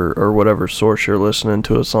however or whatever source you're listening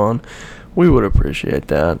to us on, we would appreciate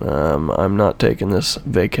that. I'm not taking this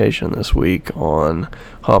vacation this week on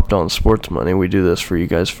Hopped On Sports Money. We do this for you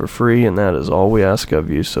guys for free, and that is all we ask of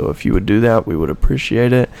you. So if you would do that, we would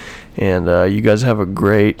appreciate it. And you guys have a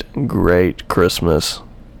great, great Christmas.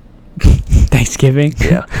 Thanksgiving.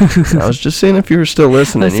 Yeah. I was just seeing if you were still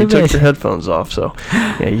listening. You took your headphones off. So,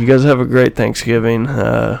 yeah, you guys have a great Thanksgiving.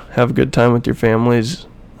 Have a good time with your families.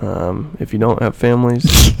 If you don't have families,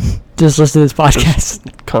 just listen to this podcast.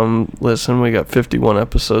 Just come listen. We got 51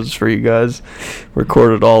 episodes for you guys.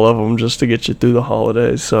 Recorded all of them just to get you through the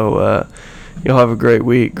holidays. So, you'll have a great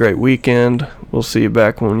week, great weekend. We'll see you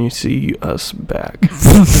back when you see us back.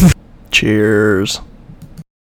 Cheers.